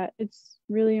that it's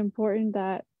really important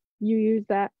that you use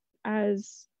that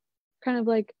as kind of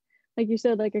like you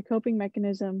said, like a coping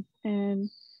mechanism. And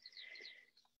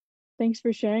thanks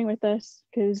for sharing with us,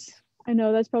 because I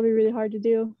know that's probably really hard to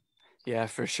do. Yeah,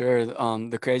 for sure.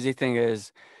 The crazy thing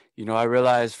is, I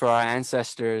realized for our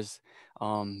ancestors,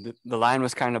 the line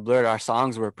was kind of blurred. Our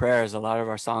songs were prayers. A lot of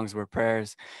our songs were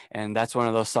prayers. And that's one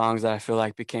of those songs that I feel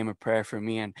like became a prayer for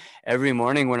me. And every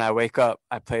morning when I wake up,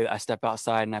 I step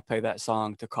outside and I play that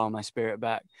song to call my spirit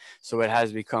back. So it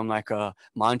has become like a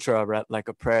mantra, like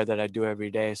a prayer that I do every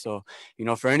day. So,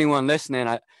 for anyone listening,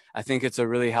 I think it's a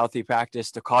really healthy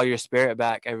practice to call your spirit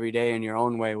back every day in your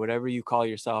own way, whatever you call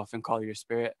yourself and call your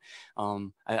spirit.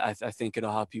 I think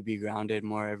it'll help you be grounded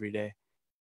more every day.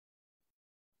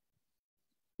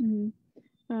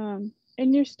 Mm-hmm.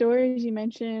 In your stories, you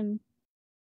mentioned,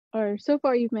 or so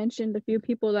far you've mentioned a few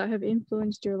people that have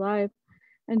influenced your life.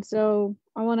 And so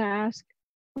I want to ask,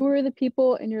 who are the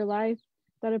people in your life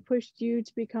that have pushed you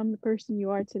to become the person you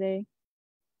are today?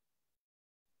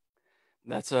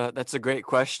 That's a great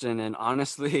question, and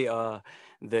honestly, the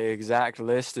exact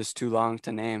list is too long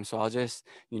to name. So I'll just,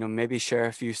 maybe share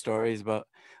a few stories. But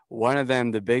one of them,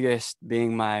 the biggest,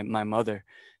 being my mother.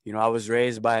 I was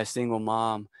raised by a single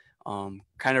mom,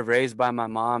 kind of raised by my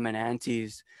mom and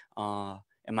aunties, and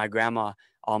my grandma.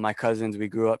 All my cousins, we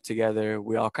grew up together.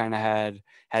 We all kind of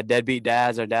had deadbeat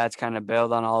dads. Our dads kind of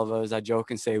bailed on all of us. I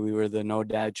joke and say we were the no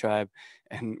dad tribe,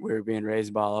 and we were being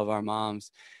raised by all of our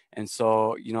moms. And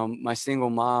so, my single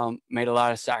mom made a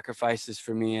lot of sacrifices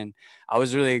for me. And I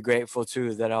was really grateful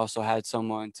too that I also had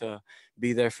someone to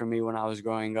be there for me when I was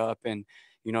growing up. And,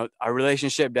 our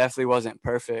relationship definitely wasn't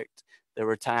perfect, there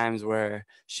were times where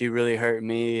she really hurt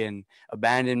me and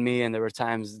abandoned me, and there were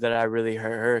times that I really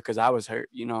hurt her because I was hurt,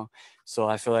 you know. So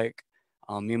I feel like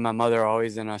me and my mother are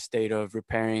always in a state of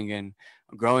repairing and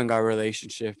growing our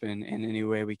relationship in any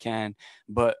way we can.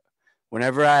 But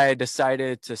whenever I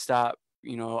decided to stop,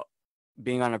 you know,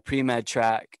 being on a pre-med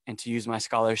track and to use my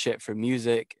scholarship for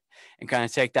music and kind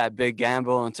of take that big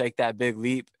gamble and take that big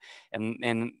leap.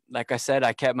 And like I said,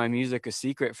 I kept my music a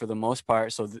secret for the most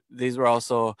part. So these were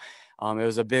also, it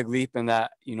was a big leap in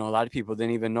that, you know, a lot of people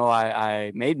didn't even know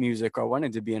I made music or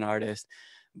wanted to be an artist.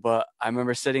 But I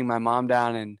remember sitting my mom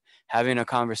down and having a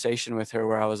conversation with her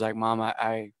where I was like, Mom,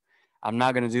 I'm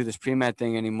not going to do this pre-med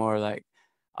thing anymore. Like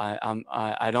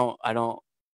I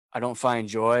don't find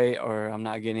joy, or I'm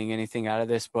not getting anything out of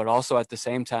this. But also at the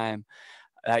same time,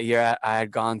 that year I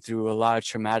had gone through a lot of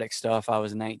traumatic stuff. I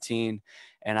was 19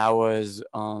 and I was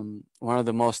one of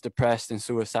the most depressed and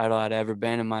suicidal I'd ever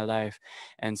been in my life.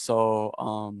 And so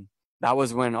that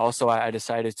was when also I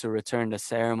decided to return to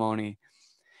ceremony.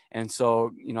 And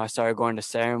so, you know, I started going to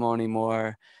ceremony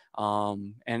more.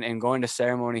 And going to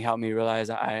ceremony helped me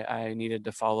realize I needed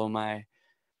to follow my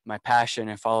passion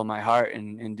and follow my heart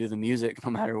and do the music no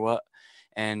matter what.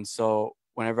 And so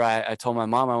whenever I told my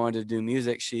mom I wanted to do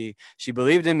music, she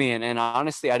believed in me. And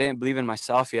honestly, I didn't believe in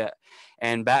myself yet.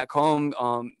 And back home,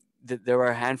 there were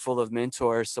a handful of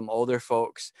mentors, some older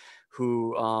folks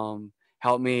who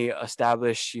helped me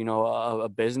establish, you know, a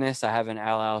business. I have an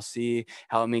LLC,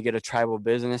 helped me get a tribal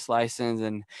business license,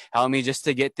 and helped me just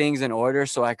to get things in order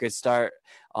so I could start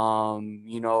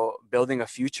you know, building a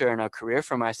future and a career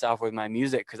for myself with my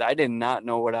music, because I did not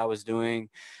know what I was doing.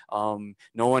 No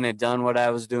one had done what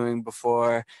I was doing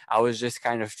before. I was just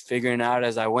kind of figuring out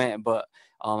as I went, but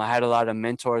I had a lot of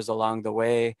mentors along the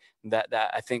way that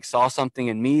I think saw something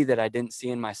in me that I didn't see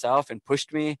in myself and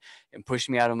pushed me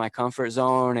out of my comfort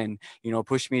zone, and, you know,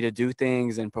 pushed me to do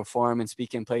things and perform and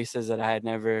speak in places that I had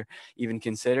never even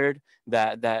considered,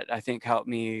 that I think helped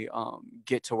me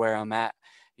get to where I'm at.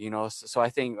 You know, so I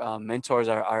think mentors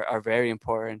are very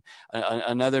important.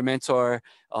 Another mentor,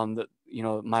 you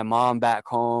know, my mom back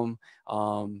home,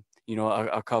 you know,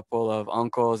 a couple of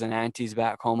uncles and aunties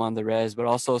back home on the res, but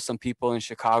also some people in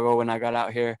Chicago. When I got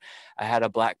out here, I had a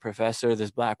black professor, this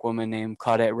black woman named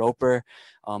Claudette Roper,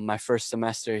 my first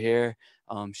semester here.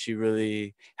 She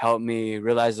really helped me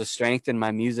realize the strength in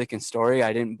my music and story.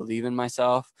 I didn't believe in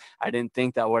myself. I didn't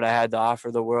think that what I had to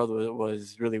offer the world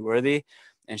was really worthy.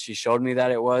 And she showed me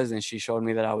that it was, and she showed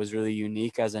me that I was really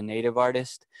unique as a native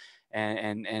artist.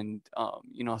 And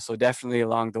you know, so definitely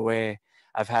along the way,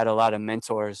 I've had a lot of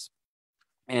mentors.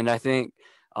 And I think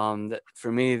that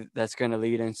for me, that's going to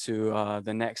lead into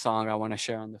the next song I want to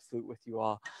share on the flute with you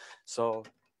all. So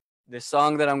this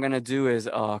song that I'm going to do is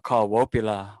called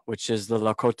Wopila, which is the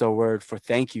Lakota word for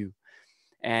thank you.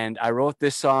 And I wrote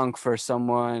this song for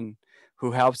someone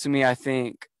who helped me, I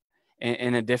think,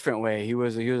 in a different way. He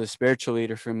was a spiritual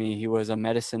leader for me. He was a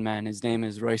medicine man. His name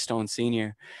is Roy Stone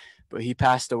Sr., but he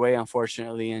passed away,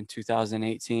 unfortunately, in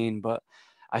 2018. But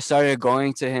I started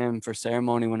going to him for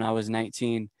ceremony when I was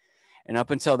 19. And up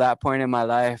until that point in my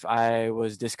life, I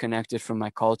was disconnected from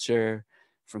my culture,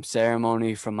 from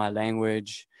ceremony, from my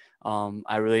language.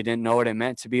 I really didn't know what it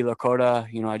meant to be Lakota.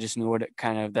 You know, I just knew what it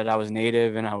kind of, that I was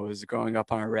native and I was growing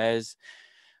up on a res.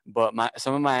 But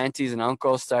some of my aunties and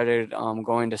uncles started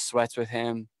going to sweats with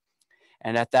him.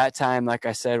 And at that time, like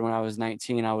I said, when I was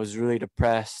 19, I was really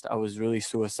depressed. I was really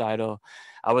suicidal.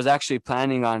 I was actually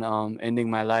planning on ending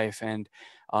my life. And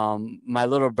my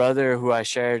little brother, who I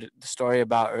shared the story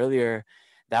about earlier,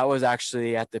 that was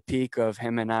actually at the peak of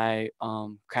him and I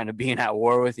kind of being at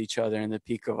war with each other, and the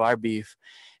peak of our beef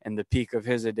and the peak of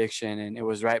his addiction. And it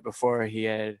was right before he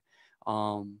had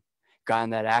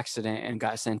gotten that accident and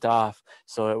got sent off.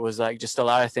 So it was like just a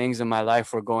lot of things in my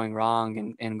life were going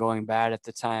wrong and going bad at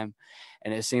the time.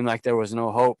 And it seemed like there was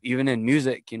no hope, even in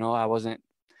music. You know, I wasn't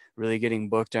really getting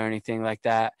booked or anything like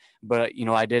that. But, you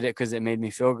know, I did it because it made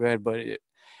me feel good. But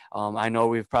I know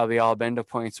we've probably all been to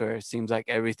points where it seems like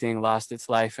everything lost its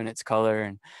life and its color.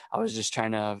 And I was just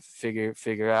trying to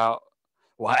figure out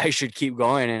why I should keep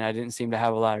going. And I didn't seem to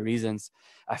have a lot of reasons,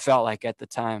 I felt like, at the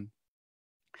time.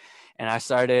 And I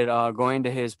started going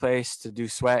to his place to do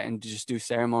sweat and just do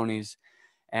ceremonies.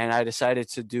 And I decided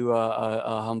to do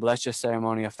a humblecha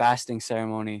ceremony, a fasting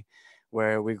ceremony,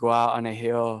 where we go out on a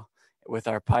hill with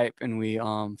our pipe and we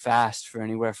fast for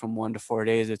anywhere from 1 to 4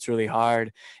 days. It's really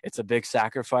hard. It's a big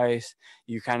sacrifice.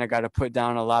 You kind of got to put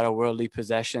down a lot of worldly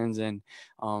possessions and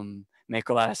make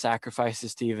a lot of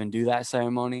sacrifices to even do that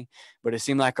ceremony. But it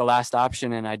seemed like a last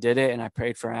option, and I did it, and I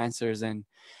prayed for answers, and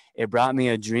it brought me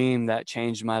a dream that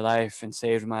changed my life and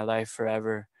saved my life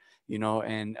forever.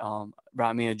 and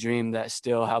brought me a dream that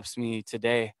still helps me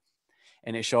today.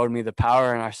 And it showed me the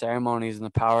power in our ceremonies and the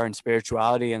power in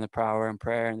spirituality and the power in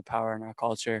prayer and the power in our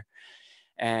culture.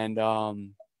 And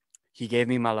he gave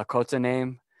me my Lakota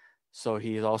name. So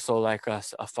he's also like a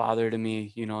father to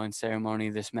me, in ceremony,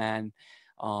 this man.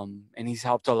 And he's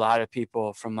helped a lot of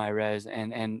people from my res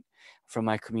and from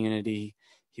my community.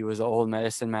 He was an old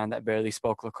medicine man that barely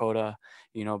spoke Lakota,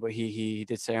 but he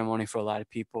did ceremony for a lot of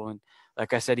people. And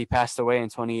like I said, he passed away in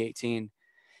 2018.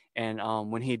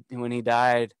 And when he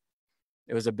died,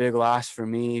 it was a big loss for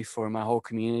me, for my whole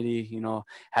community.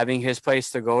 Having his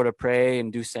place to go to pray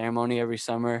and do ceremony every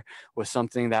summer was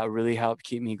something that really helped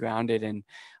keep me grounded. And,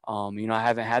 I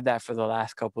haven't had that for the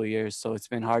last couple of years. So it's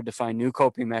been hard to find new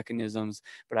coping mechanisms,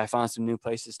 but I found some new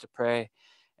places to pray.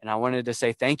 And I wanted to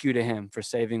say thank you to him for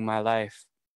saving my life.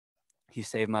 He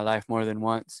saved my life more than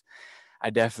once.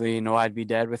 I definitely know I'd be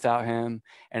dead without him.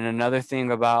 And another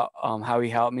thing about how he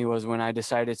helped me was when I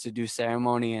decided to do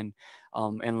ceremony. And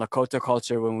in Lakota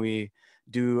culture, when we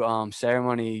do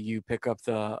ceremony, you pick up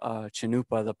the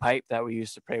chanupa, the pipe that we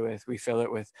used to pray with. We fill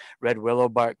it with red willow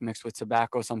bark mixed with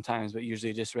tobacco sometimes, but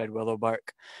usually just red willow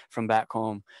bark from back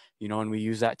home, and we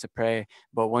use that to pray.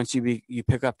 But once you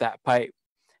pick up that pipe,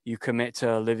 you commit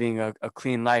to living a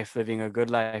clean life, living a good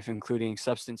life, including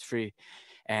substance free.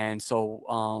 And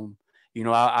so,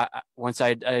 once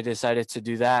I decided to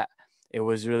do that, it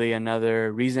was really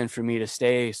another reason for me to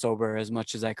stay sober as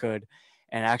much as I could.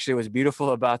 And actually what's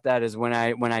beautiful about that is when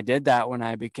I did that, when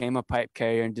I became a pipe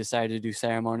carrier and decided to do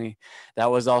ceremony,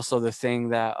 that was also the thing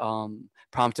that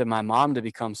prompted my mom to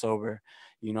become sober.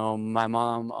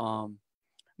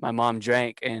 My mom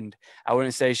drank, and I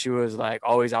wouldn't say she was like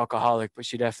always alcoholic, but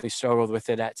she definitely struggled with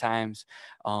it at times.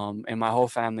 And my whole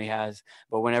family has.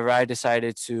 But whenever I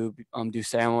decided to do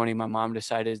ceremony, my mom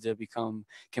decided to become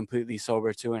completely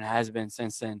sober too, and has been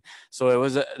since then. So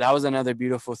that was another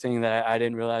beautiful thing that I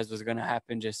didn't realize was going to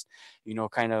happen. Just,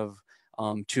 kind of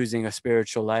choosing a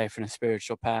spiritual life and a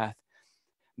spiritual path.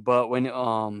 But when,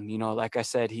 like I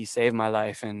said, he saved my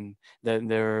life, and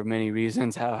there are many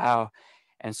reasons how.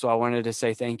 And so I wanted to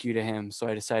say thank you to him. So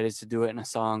I decided to do it in a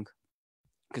song,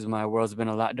 because my world's been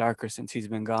a lot darker since he's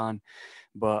been gone.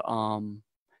 But,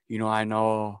 I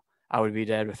know I would be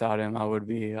dead without him. I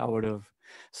would have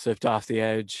slipped off the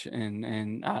edge,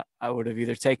 and I would have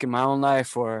either taken my own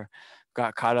life or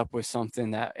got caught up with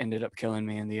something that ended up killing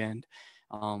me in the end,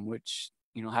 which,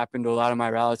 happened to a lot of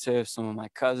my relatives, some of my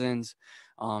cousins,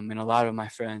 and a lot of my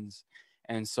friends.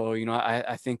 And so,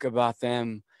 I think about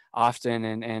them often,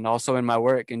 and also in my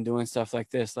work and doing stuff like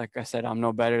this. Like I said, I'm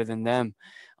no better than them.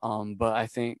 But I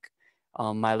think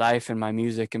my life and my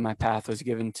music and my path was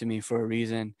given to me for a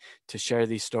reason, to share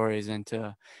these stories and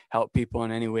to help people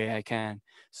in any way I can.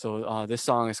 So this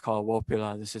song is called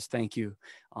Wopila. This is thank you.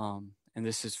 And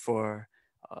this is for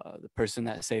the person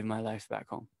that saved my life back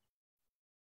home.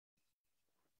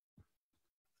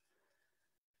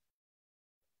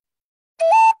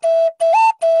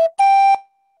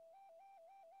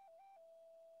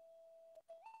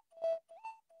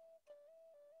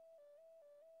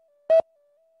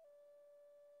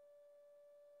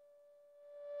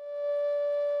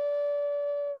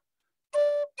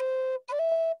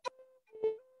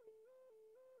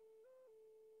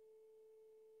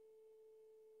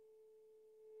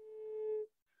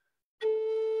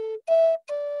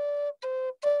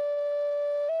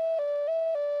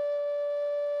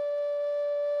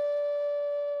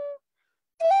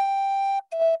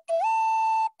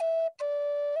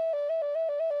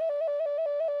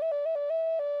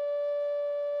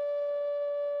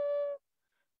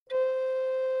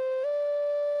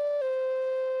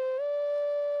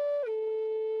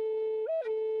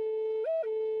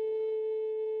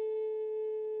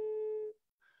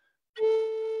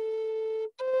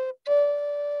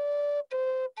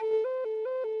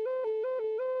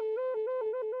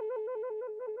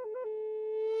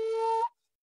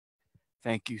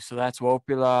 Thank you. So that's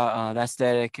Wopila. That's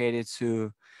dedicated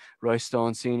to Roy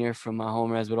Stone Sr. from my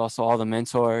home res, but also all the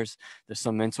mentors. There's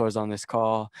some mentors on this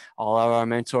call. All of our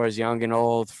mentors, young and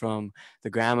old, from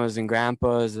the grandmas and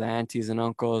grandpas, the aunties and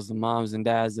uncles, the moms and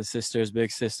dads, the sisters,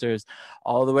 big sisters,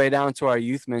 all the way down to our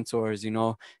youth mentors,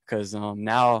 because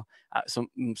now some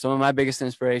of my biggest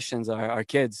inspirations are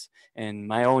kids and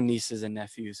my own nieces and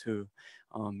nephews who,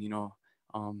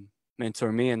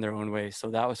 mentor me in their own ways. So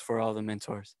that was for all the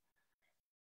mentors.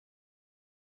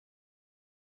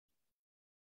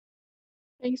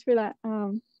 Thanks for that.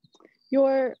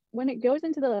 When it goes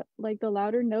into the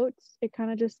louder notes, it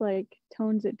kind of just like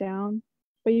tones it down,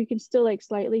 but you can still like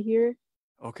slightly hear.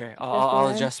 Okay, I'll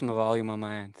adjust my volume on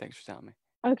my end. Thanks for telling me.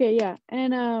 Okay, yeah,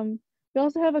 and We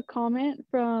also have a comment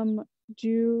from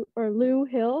Lou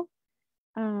Hill.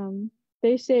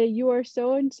 They say, "You are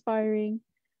so inspiring.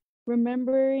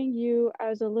 Remembering you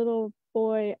as a little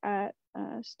boy at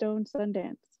Stone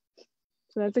Sundance."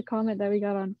 So that's a comment that we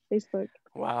got on Facebook.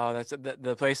 Wow, that's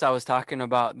the place I was talking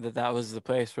about. That was the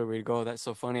place where we'd go. That's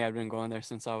so funny. I've been going there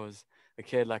since I was a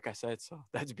kid, like I said. So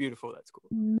that's beautiful. That's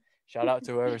cool. Shout out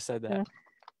to whoever said that.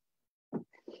 Yeah.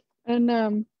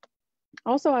 And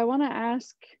also, I want to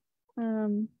ask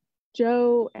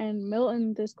Joe and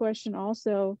Milton this question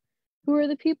also. Who are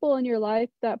the people in your life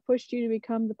that pushed you to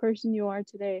become the person you are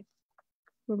today?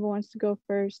 Whoever wants to go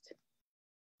first.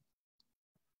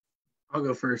 I'll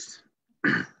go first.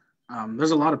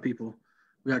 There's a lot of people.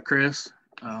 We got Chris,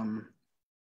 all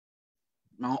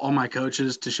my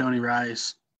coaches, Tashoni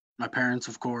Rice, my parents,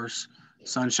 of course,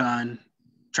 Sunshine,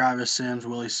 Travis Sims,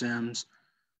 Willie Sims,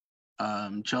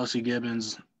 Chelsea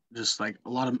Gibbons, just like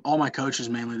all my coaches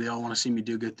mainly, they all want to see me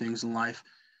do good things in life,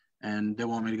 and they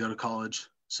want me to go to college.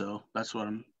 So that's what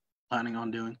I'm planning on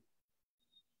doing.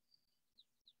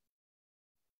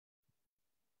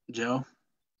 Joe?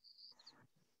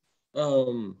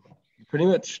 Pretty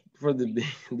much for the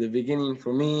beginning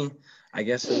for me, I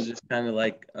guess it was just kind of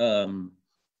like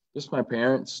just my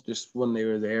parents, just when they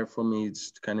were there for me,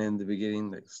 just kind of in the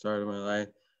beginning, like the start of my life.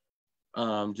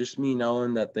 Just me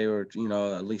knowing that they were,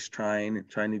 at least trying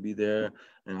to be there,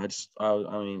 and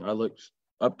I looked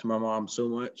up to my mom so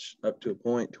much, up to a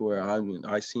point to where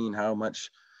I seen how much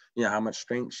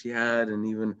strength she had, and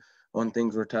even when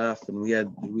things were tough and we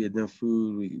had no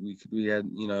food, we had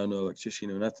no electricity,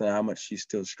 nothing, how much she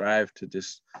still strived to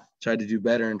just try to do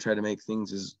better and try to make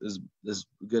things as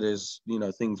good as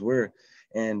things were.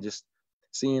 And just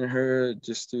seeing her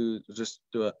just through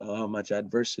how much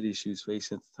adversity she was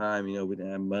facing at the time, we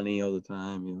didn't have money all the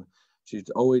time, she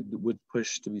always would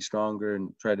push to be stronger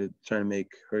and try to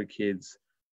make her kids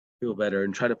feel better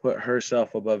and try to put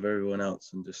herself above everyone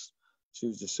else. And just she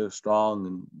was just so strong,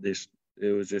 and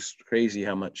it was just crazy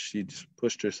how much she just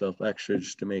pushed herself extra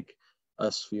just to make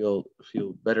us feel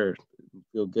better,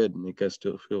 feel good, and make us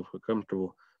feel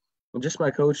comfortable. And just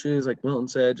my coaches, like Milton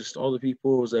said, just all the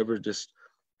people who's ever just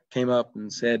came up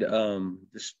and said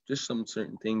just some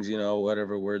certain things,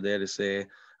 whatever word they had to say.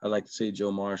 I like to say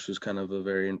Joe Marsh was kind of a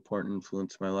very important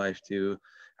influence in my life too.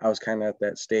 I was kind of at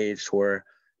that stage where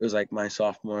it was like my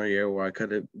sophomore year where I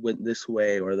could have went this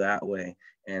way or that way,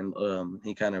 and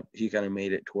he kind of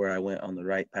made it to where I went on the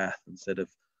right path instead of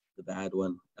the bad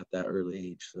one at that early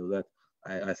age. So that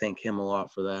I thank him a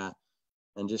lot for that,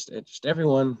 and just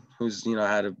everyone who's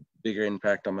had a bigger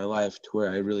impact on my life to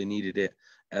where I really needed it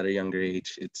at a younger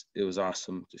age. It was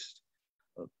awesome. Just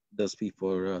those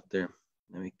people are out there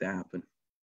that make that happen.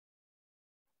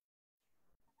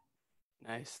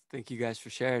 Nice. Thank you guys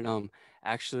for sharing.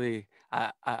 Actually,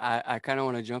 I kind of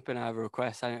want to jump in. I have a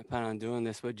request. I didn't plan on doing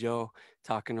this, but Joe,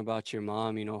 talking about your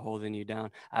mom, holding you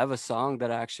down. I have a song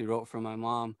that I actually wrote for my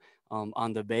mom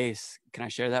on the bass. Can I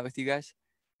share that with you guys?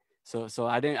 So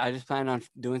I just planned on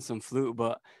doing some flute,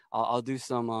 but I'll do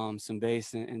some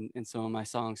bass in some of my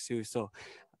songs too. So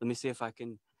let me see if I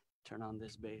can turn on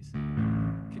this bass.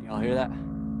 Can y'all hear that?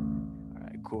 All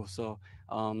right, cool. So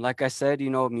like I said,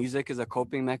 music is a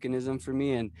coping mechanism for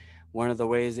me, and one of the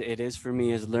ways it is for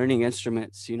me is learning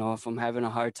instruments. If I'm having a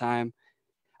hard time,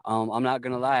 I'm not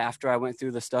gonna lie, after I went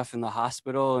through the stuff in the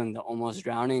hospital and the almost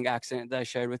drowning accident that I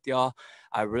shared with y'all,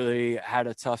 I really had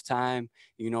a tough time,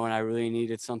 and I really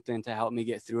needed something to help me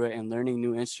get through it, and learning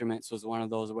new instruments was one of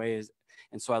those ways.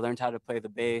 And so I learned how to play the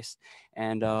bass,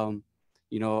 and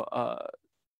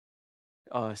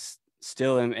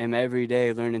still am every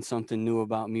day learning something new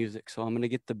about music. So I'm gonna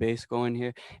get the bass going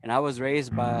here. And I was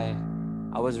raised by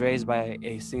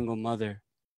a single mother,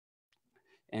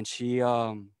 and she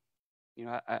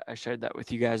I shared that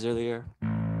with you guys earlier,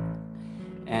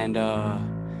 and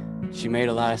she made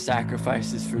a lot of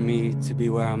sacrifices for me to be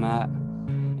where I'm at.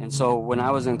 And so when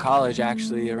I was in college,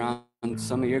 actually around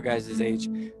some of your guys' age,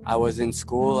 I was in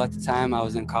school at the time. I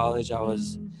was in college. I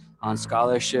was on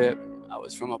scholarship. I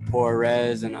was from a poor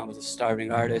res, and I was a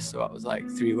starving artist, so I was like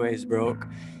 3 ways broke.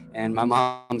 And my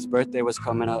mom's birthday was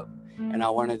coming up, and I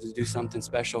wanted to do something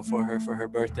special for her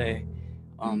birthday,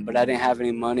 but I didn't have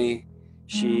any money.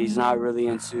 She's not really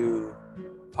into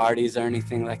parties or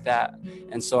anything like that,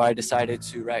 and so I decided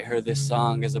to write her this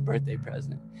song as a birthday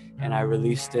present, and I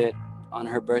released it on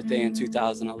her birthday in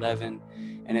 2011,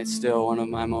 and it's still one of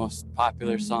my most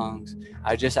popular songs.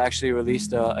 I just actually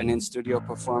released an in-studio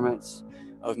performance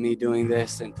of me doing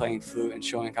this and playing flute and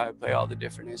showing how I play all the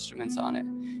different instruments on it.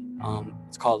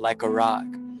 It's called Like a Rock.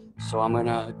 So I'm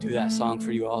gonna do that song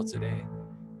for you all today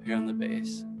here on the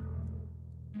bass.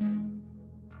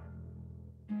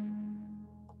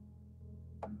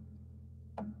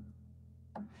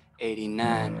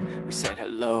 89, we said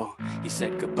hello, he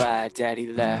said goodbye,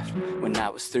 daddy left when I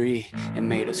was 3 and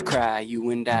made us cry, you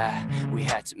and I, we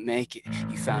had to make it,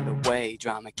 you found a way,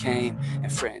 drama came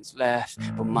and friends left,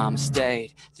 but mama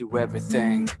stayed through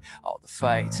everything, all the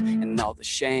fights and all the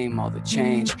shame, all the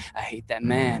change, I hate that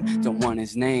man, don't want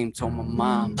his name, told my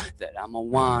mom that I'm a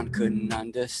Waln, couldn't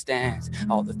understand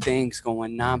all the things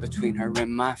going on between her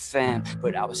and my fam,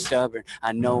 but I was stubborn,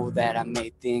 I know that I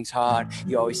made things hard,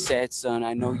 you always said, son,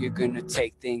 I know you're gonna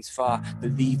take things far,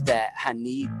 believe that, I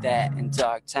need that in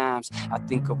dark times, I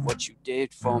think of what you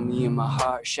did for me and my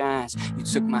heart shines, you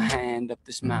took my hand up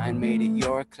this mountain, made it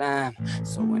your climb,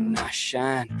 so when I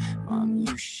shine, mom,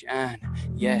 you shine,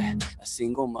 yeah, a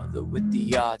single mother with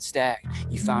the odds stacked,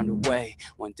 you found a way,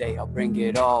 one day I'll bring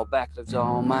it all back, lived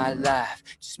all my life,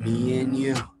 just me and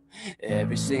you,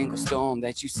 every single storm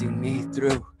that you see me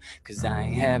through, cause I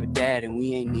ain't have a dad and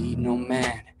we ain't need no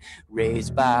man,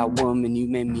 raised by a woman, you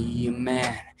made me a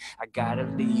man, I gotta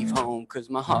leave home cause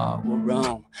my heart will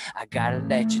roam, I gotta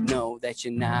let you know that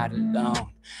you're not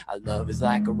alone, our love is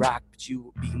like a rock but you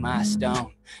will be my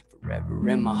stone, forever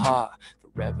in my heart,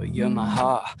 forever you're my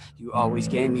heart, you always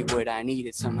gave me what I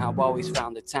needed, somehow always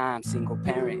found the time, single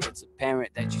parent, it's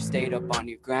apparent that you stayed up on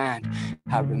your grind,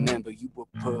 I remember you would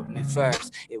put me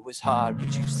first, it was hard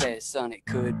but you said son it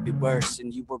could be worse,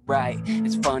 and you were right,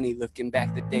 it's funny looking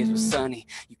back the days were sunny,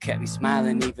 you kept me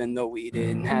smiling even though we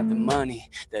didn't have the money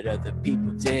that other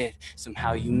people did,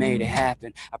 somehow you made it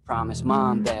happen, I promised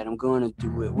mom that I'm gonna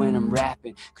do it when I'm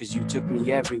rapping, cause you took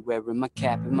me everywhere in my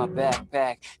cap in my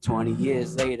backpack, 20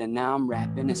 years later now I'm rapping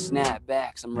in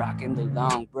snapbacks, I'm rocking the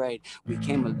long braid, we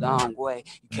came a long way,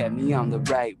 you kept me on the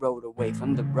right road away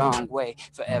from the wrong way,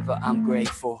 forever I'm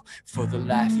grateful for the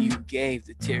life you gave,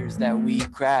 the tears that we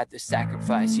cried, the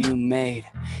sacrifice you made,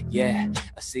 yeah,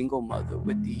 a single mother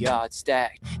with the odds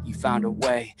stacked, you found a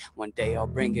way, one day I'll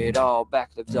bring it all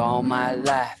back, lived all my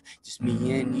life, just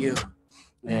me and you,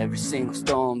 every single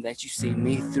storm that you see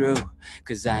me through,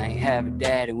 cause I ain't have a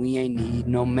dad and we ain't need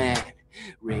no man,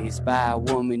 raised by a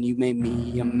woman, you made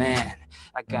me a man,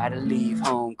 I gotta leave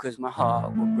home cause my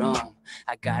heart will roam,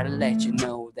 I gotta let you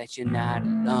know that you're not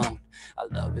alone, our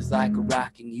love is like a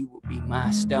rock and you will be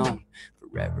my stone,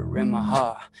 forever in my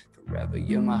heart, forever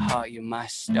you're my heart, you're my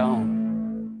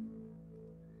stone.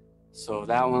 So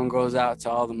that one goes out to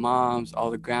all the moms, all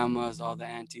the grandmas, all the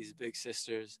aunties, big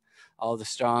sisters, all the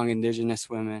strong indigenous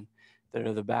women that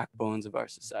are the backbones of our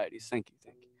societies. Thank you,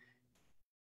 thank you.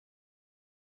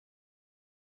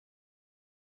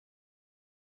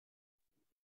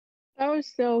 That was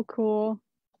so cool.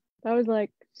 That was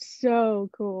like so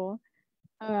cool.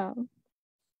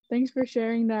 Thanks for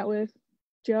sharing that with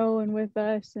Joe and with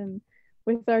us and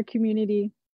with our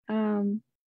community. I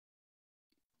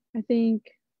think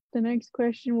the next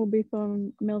question will be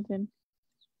from Milton.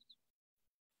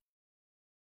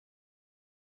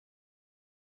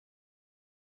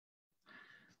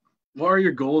 What are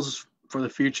your goals for the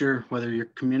future, whether your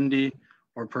community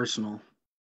or personal?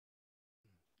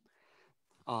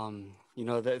 You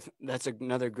know, that's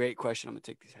another great question. I'm gonna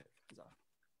take these headphones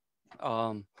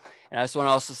off. And I just want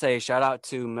to also say shout out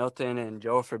to Milton and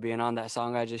Joe for being on that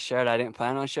song I just shared. I didn't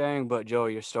plan on sharing, but Joe,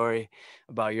 your story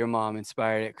about your mom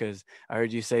inspired it, because I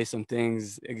heard you say some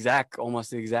things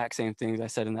almost the exact same things I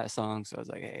said in that song. So I was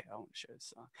like, hey, I want to share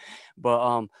this song.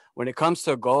 But when it comes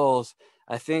to goals,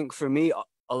 I think for me,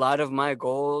 a lot of my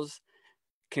goals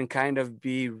can kind of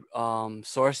be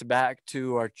sourced back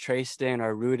to or traced in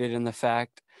or rooted in the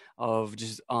fact of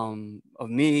just of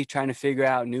me trying to figure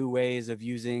out new ways of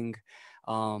using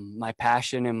my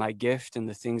passion and my gift and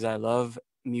the things I love,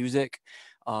 music,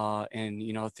 and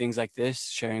you know, things like this,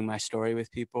 sharing my story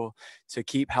with people to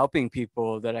keep helping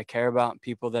people that I care about,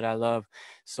 people that I love.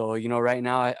 So you know, right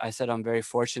now I said I'm very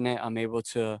fortunate. I'm able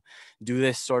to do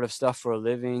this sort of stuff for a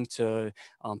living, to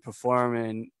perform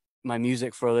and my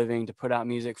music for a living, to put out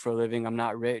music for a living. I'm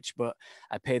not rich, but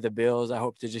I pay the bills. I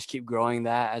hope to just keep growing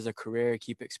that as a career,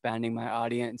 keep expanding my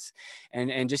audience,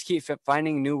 and just keep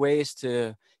finding new ways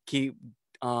to keep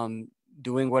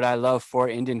doing what I love for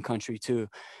Indian country too.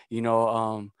 You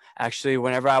know, actually,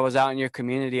 whenever I was out in your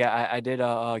community, I did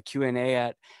a Q&A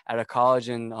at a college,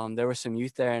 and there were some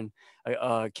youth there, and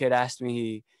a kid asked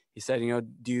me, he said, you know,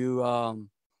 do you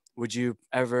would you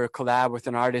ever collab with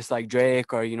an artist like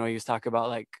Drake? Or, you know, he was talking about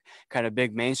like kind of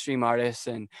big mainstream artists.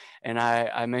 And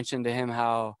I mentioned to him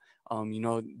how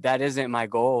that isn't my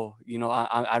goal.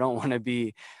 I don't want to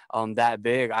be that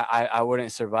big. I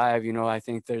wouldn't survive. I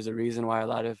think there's a reason why a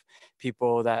lot of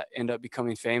people that end up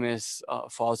becoming famous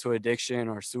fall to addiction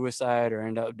or suicide or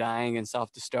end up dying and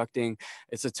self-destructing.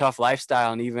 It's a tough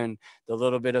lifestyle, and even the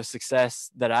little bit of success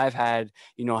that I've had,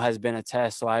 has been a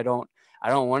test. So I don't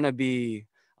want to be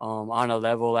on a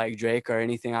level like Drake or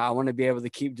anything. I want to be able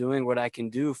to keep doing what I can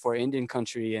do for Indian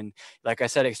country, and like I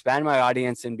said, expand my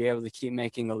audience and be able to keep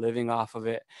making a living off of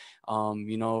it.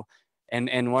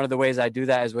 And one of the ways I do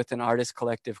that is with an artist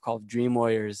collective called Dream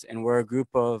Warriors, and we're a group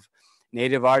of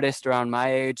Native artists around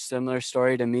my age, similar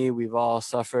story to me. We've all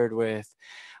suffered with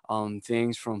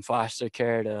things from foster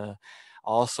care to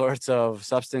all sorts of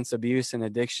substance abuse and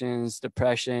addictions,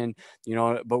 depression,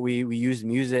 but we use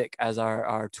music as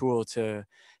our tool to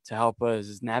help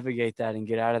us navigate that and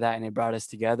get out of that. And it brought us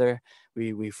together.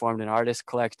 We formed an artist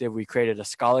collective. We created a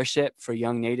scholarship for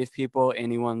young Native people.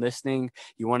 Anyone listening,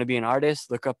 you want to be an artist,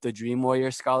 look up the Dream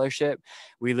Warrior Scholarship.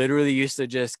 We literally used to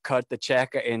just cut the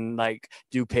check and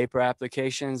do paper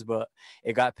applications, but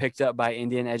it got picked up by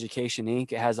Indian Education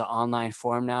Inc. It has an online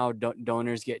form now.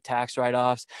 Donors get tax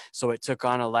write-offs. So it took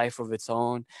on a life of its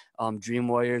own. Dream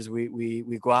Warriors,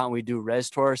 we go out and we do res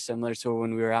tours similar to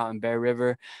when we were out in Bear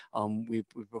River. We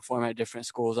perform at different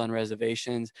schools on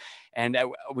reservations. And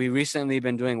we recently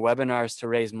been doing webinars to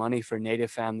raise money for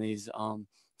Native families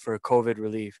for COVID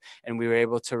relief. And we were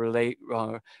able to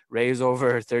raise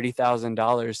over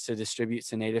 $30,000 to distribute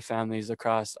to Native families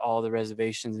across all the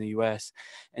reservations in the US.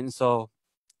 And so,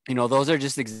 those are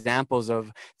just examples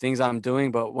of things I'm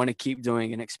doing, but want to keep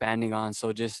doing and expanding on.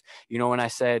 So just, when I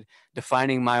said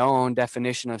defining my own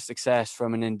definition of success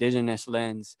from an Indigenous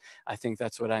lens, I think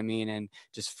that's what I mean. And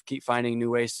just keep finding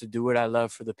new ways to do what I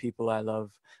love for the people I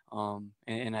love.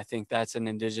 And I think that's an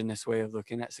Indigenous way of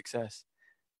looking at success.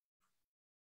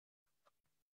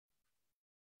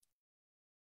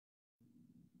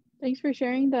 Thanks for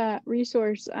sharing that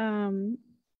resource.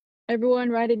 Everyone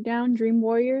write it down, Dream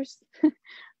Warriors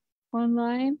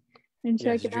online, and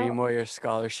check it out. Dream Warrior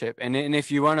Scholarship. And if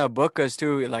you want to book us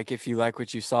too, like if you like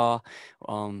what you saw,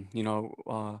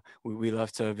 we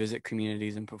love to visit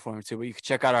communities and perform too. But you can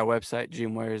check out our website,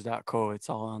 dreamwarriors.co. It's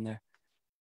all on there.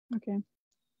 Okay.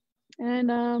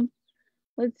 And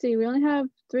let's see, we only have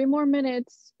 3 more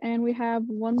minutes and we have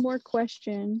one more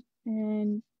question,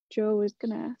 and Joe is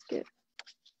gonna ask it.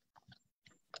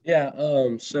 Yeah,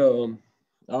 so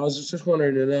I was just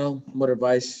wondering to know what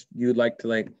advice you would like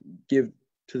to give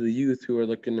to the youth who are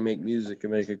looking to make music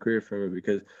and make a career from it,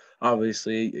 because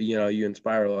obviously, you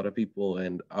inspire a lot of people,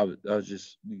 and I was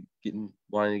just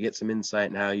wanting to get some insight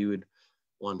in how you would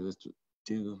want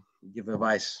to give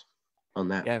advice on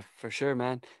that. Yeah, for sure,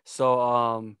 man. So,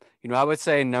 I would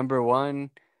say number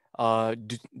one,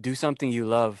 do something you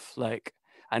love. Like,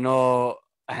 I know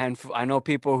I know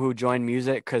people who join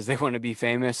music because they want to be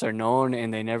famous or known,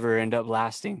 and they never end up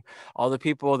lasting. All the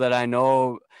people that I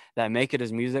know that make it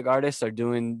as music artists are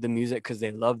doing the music because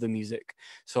they love the music.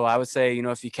 So I would say,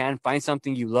 if you can, find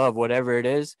something you love, whatever it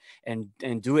is, and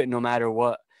do it no matter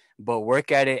what. But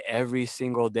work at it every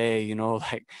single day.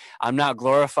 Like, I'm not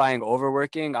glorifying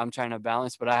overworking. I'm trying to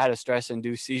balance, but I had a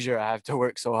stress-induced seizure. I have to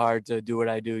work so hard to do what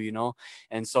I do,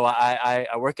 And so I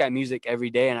work at music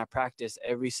every day, and I practice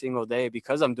every single day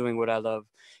because I'm doing what I love,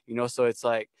 So it's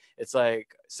like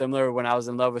similar when I was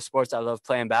in love with sports. I love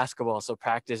playing basketball. So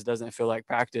practice doesn't feel like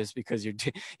practice because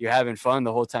you're having fun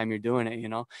the whole time you're doing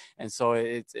it, And so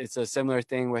it's a similar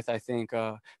thing with, I think,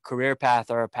 a career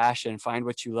path or a passion. Find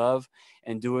what you love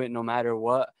and do it no matter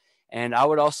what. And I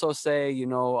would also say,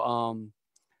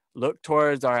 look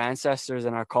towards our ancestors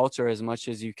and our culture as much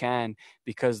as you can,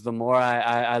 because the more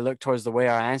I look towards the way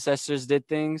our ancestors did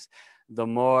things, the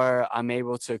more I'm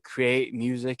able to create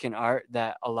music and art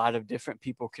that a lot of different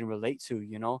people can relate to,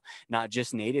 not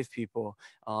just Native people.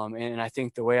 And I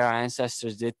think the way our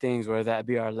ancestors did things, whether that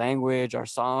be our language, our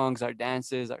songs, our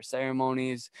dances, our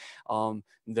ceremonies,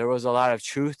 there was a lot of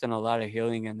truth and a lot of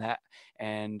healing in that.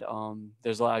 And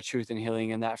there's a lot of truth and healing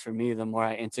in that for me, the more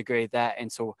I integrate that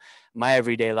into my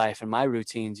everyday life and my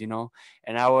routines,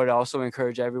 And I would also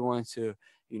encourage everyone to,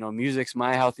 music's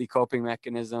my healthy coping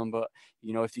mechanism, but,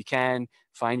 if you can,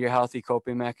 find your healthy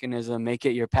coping mechanism, make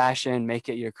it your passion, make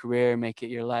it your career, make it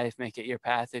your life, make it your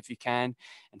path if you can,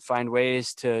 and find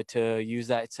ways to use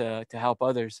that to help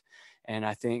others. And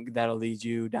I think that'll lead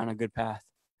you down a good path.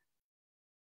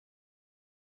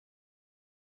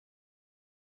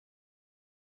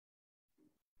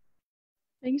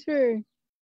 Thanks for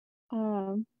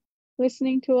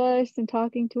listening to us and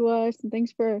talking to us, and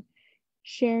thanks for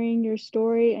sharing your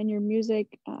story and your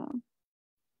music. That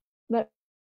meant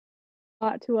a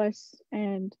lot to us,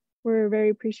 and we're very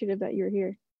appreciative that you're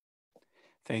here.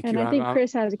 Thank and you. I think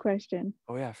Chris has a question.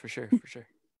 Oh yeah, for sure.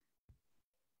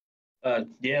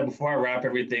 Yeah, before I wrap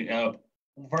everything up,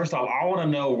 first off, I want to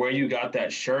know where you got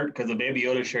that shirt because the Baby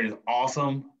Yoda shirt is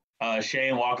awesome.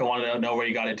 Shane Walker wanted to know where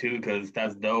you got it too because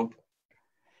that's dope.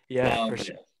 Yeah, for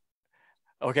sure.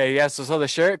 Okay, yeah. So the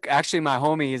shirt, actually, my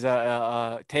homie, he's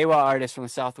a Tewa artist from the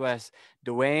Southwest,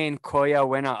 Dwayne Koya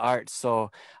Wena Art. So,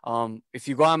 if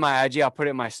you go on my IG, I'll put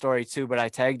it in my story too. But I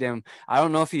tagged him. I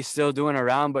don't know if he's still doing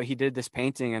around, but he did this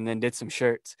painting and then did some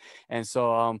shirts. And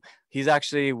so, he's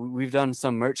actually, we've done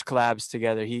some merch collabs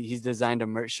together. He's designed a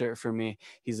merch shirt for me.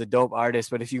 He's a dope artist.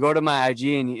 But if you go to my IG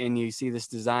and you see this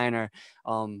designer,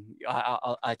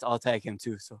 I'll tag him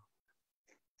too. So.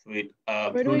 Sweet.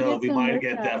 Where do Who we knows? get We some might merch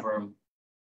get at? that from.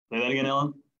 Say that again,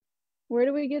 Ellen. Where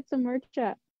do we get some merch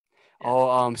at?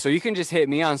 Oh, so you can just hit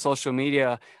me on social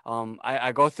media.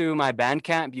 I go through my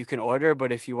Bandcamp. You can order,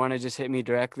 but if you want to just hit me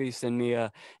directly, send me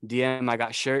a DM. I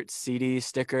got shirts, CDs,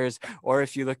 stickers, or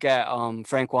if you look at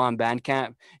Frank Waln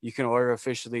Bandcamp, you can order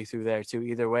officially through there too.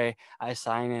 Either way, I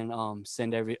sign and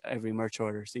send every merch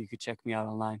order, so you could check me out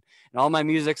online. And all my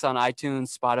music's on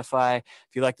iTunes, Spotify.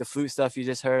 If you like the flute stuff you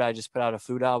just heard, I just put out a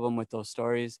flute album with those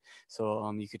stories,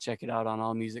 so you could check it out on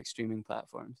all music streaming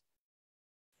platforms.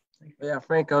 Yeah,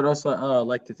 Frank, I would also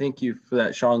like to thank you for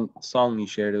that song you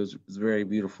shared. It was very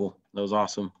beautiful. That was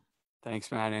awesome.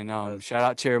 Thanks, man. And shout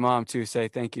out to your mom too. Say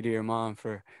thank you to your mom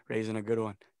for raising a good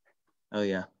one. Oh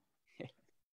yeah.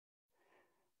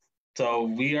 So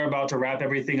we are about to wrap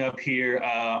everything up here.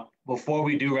 Before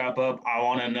we do wrap up, I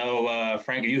want to know,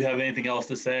 Frank, do you have anything else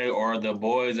to say, or the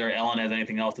boys or Ellen has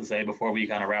anything else to say before we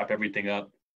kind of wrap everything up?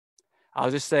 I'll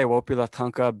just say Wopila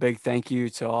Tanka, big thank you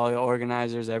to all the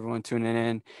organizers, everyone tuning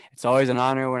in. It's always an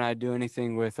honor when I do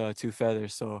anything with Two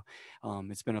Feathers. So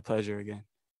it's been a pleasure again.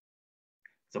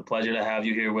 It's a pleasure to have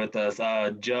you here with us.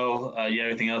 Joe, you have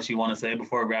anything else you want to say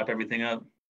before we wrap everything up?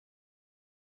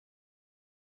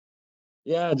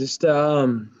 Yeah, just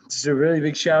a really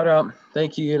big shout out.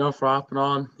 Thank you, for hopping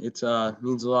on. It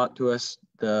means a lot to us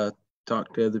to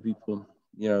talk to other people.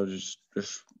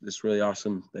 Just really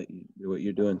awesome that what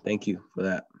you're doing. Thank you for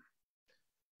that.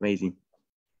 Amazing.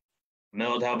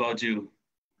 Milt, how about you?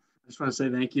 I just want to say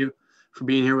thank you for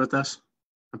being here with us.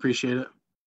 Appreciate it.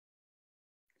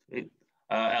 Sweet.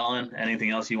 Ellen, anything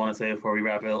else you want to say before we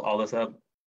wrap all this up?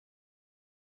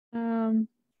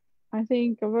 I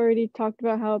think I've already talked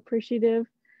about how appreciative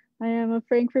I am of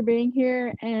Frank for being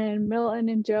here, and Milton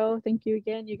and Joe, thank you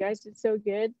again. You guys did so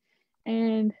good.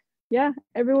 And yeah,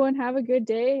 everyone have a good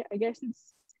day. I guess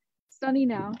it's sunny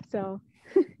now, so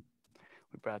we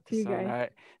brought the sun. All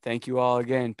right. Thank you all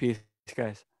again. Peace,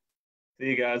 guys. See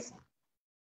you guys.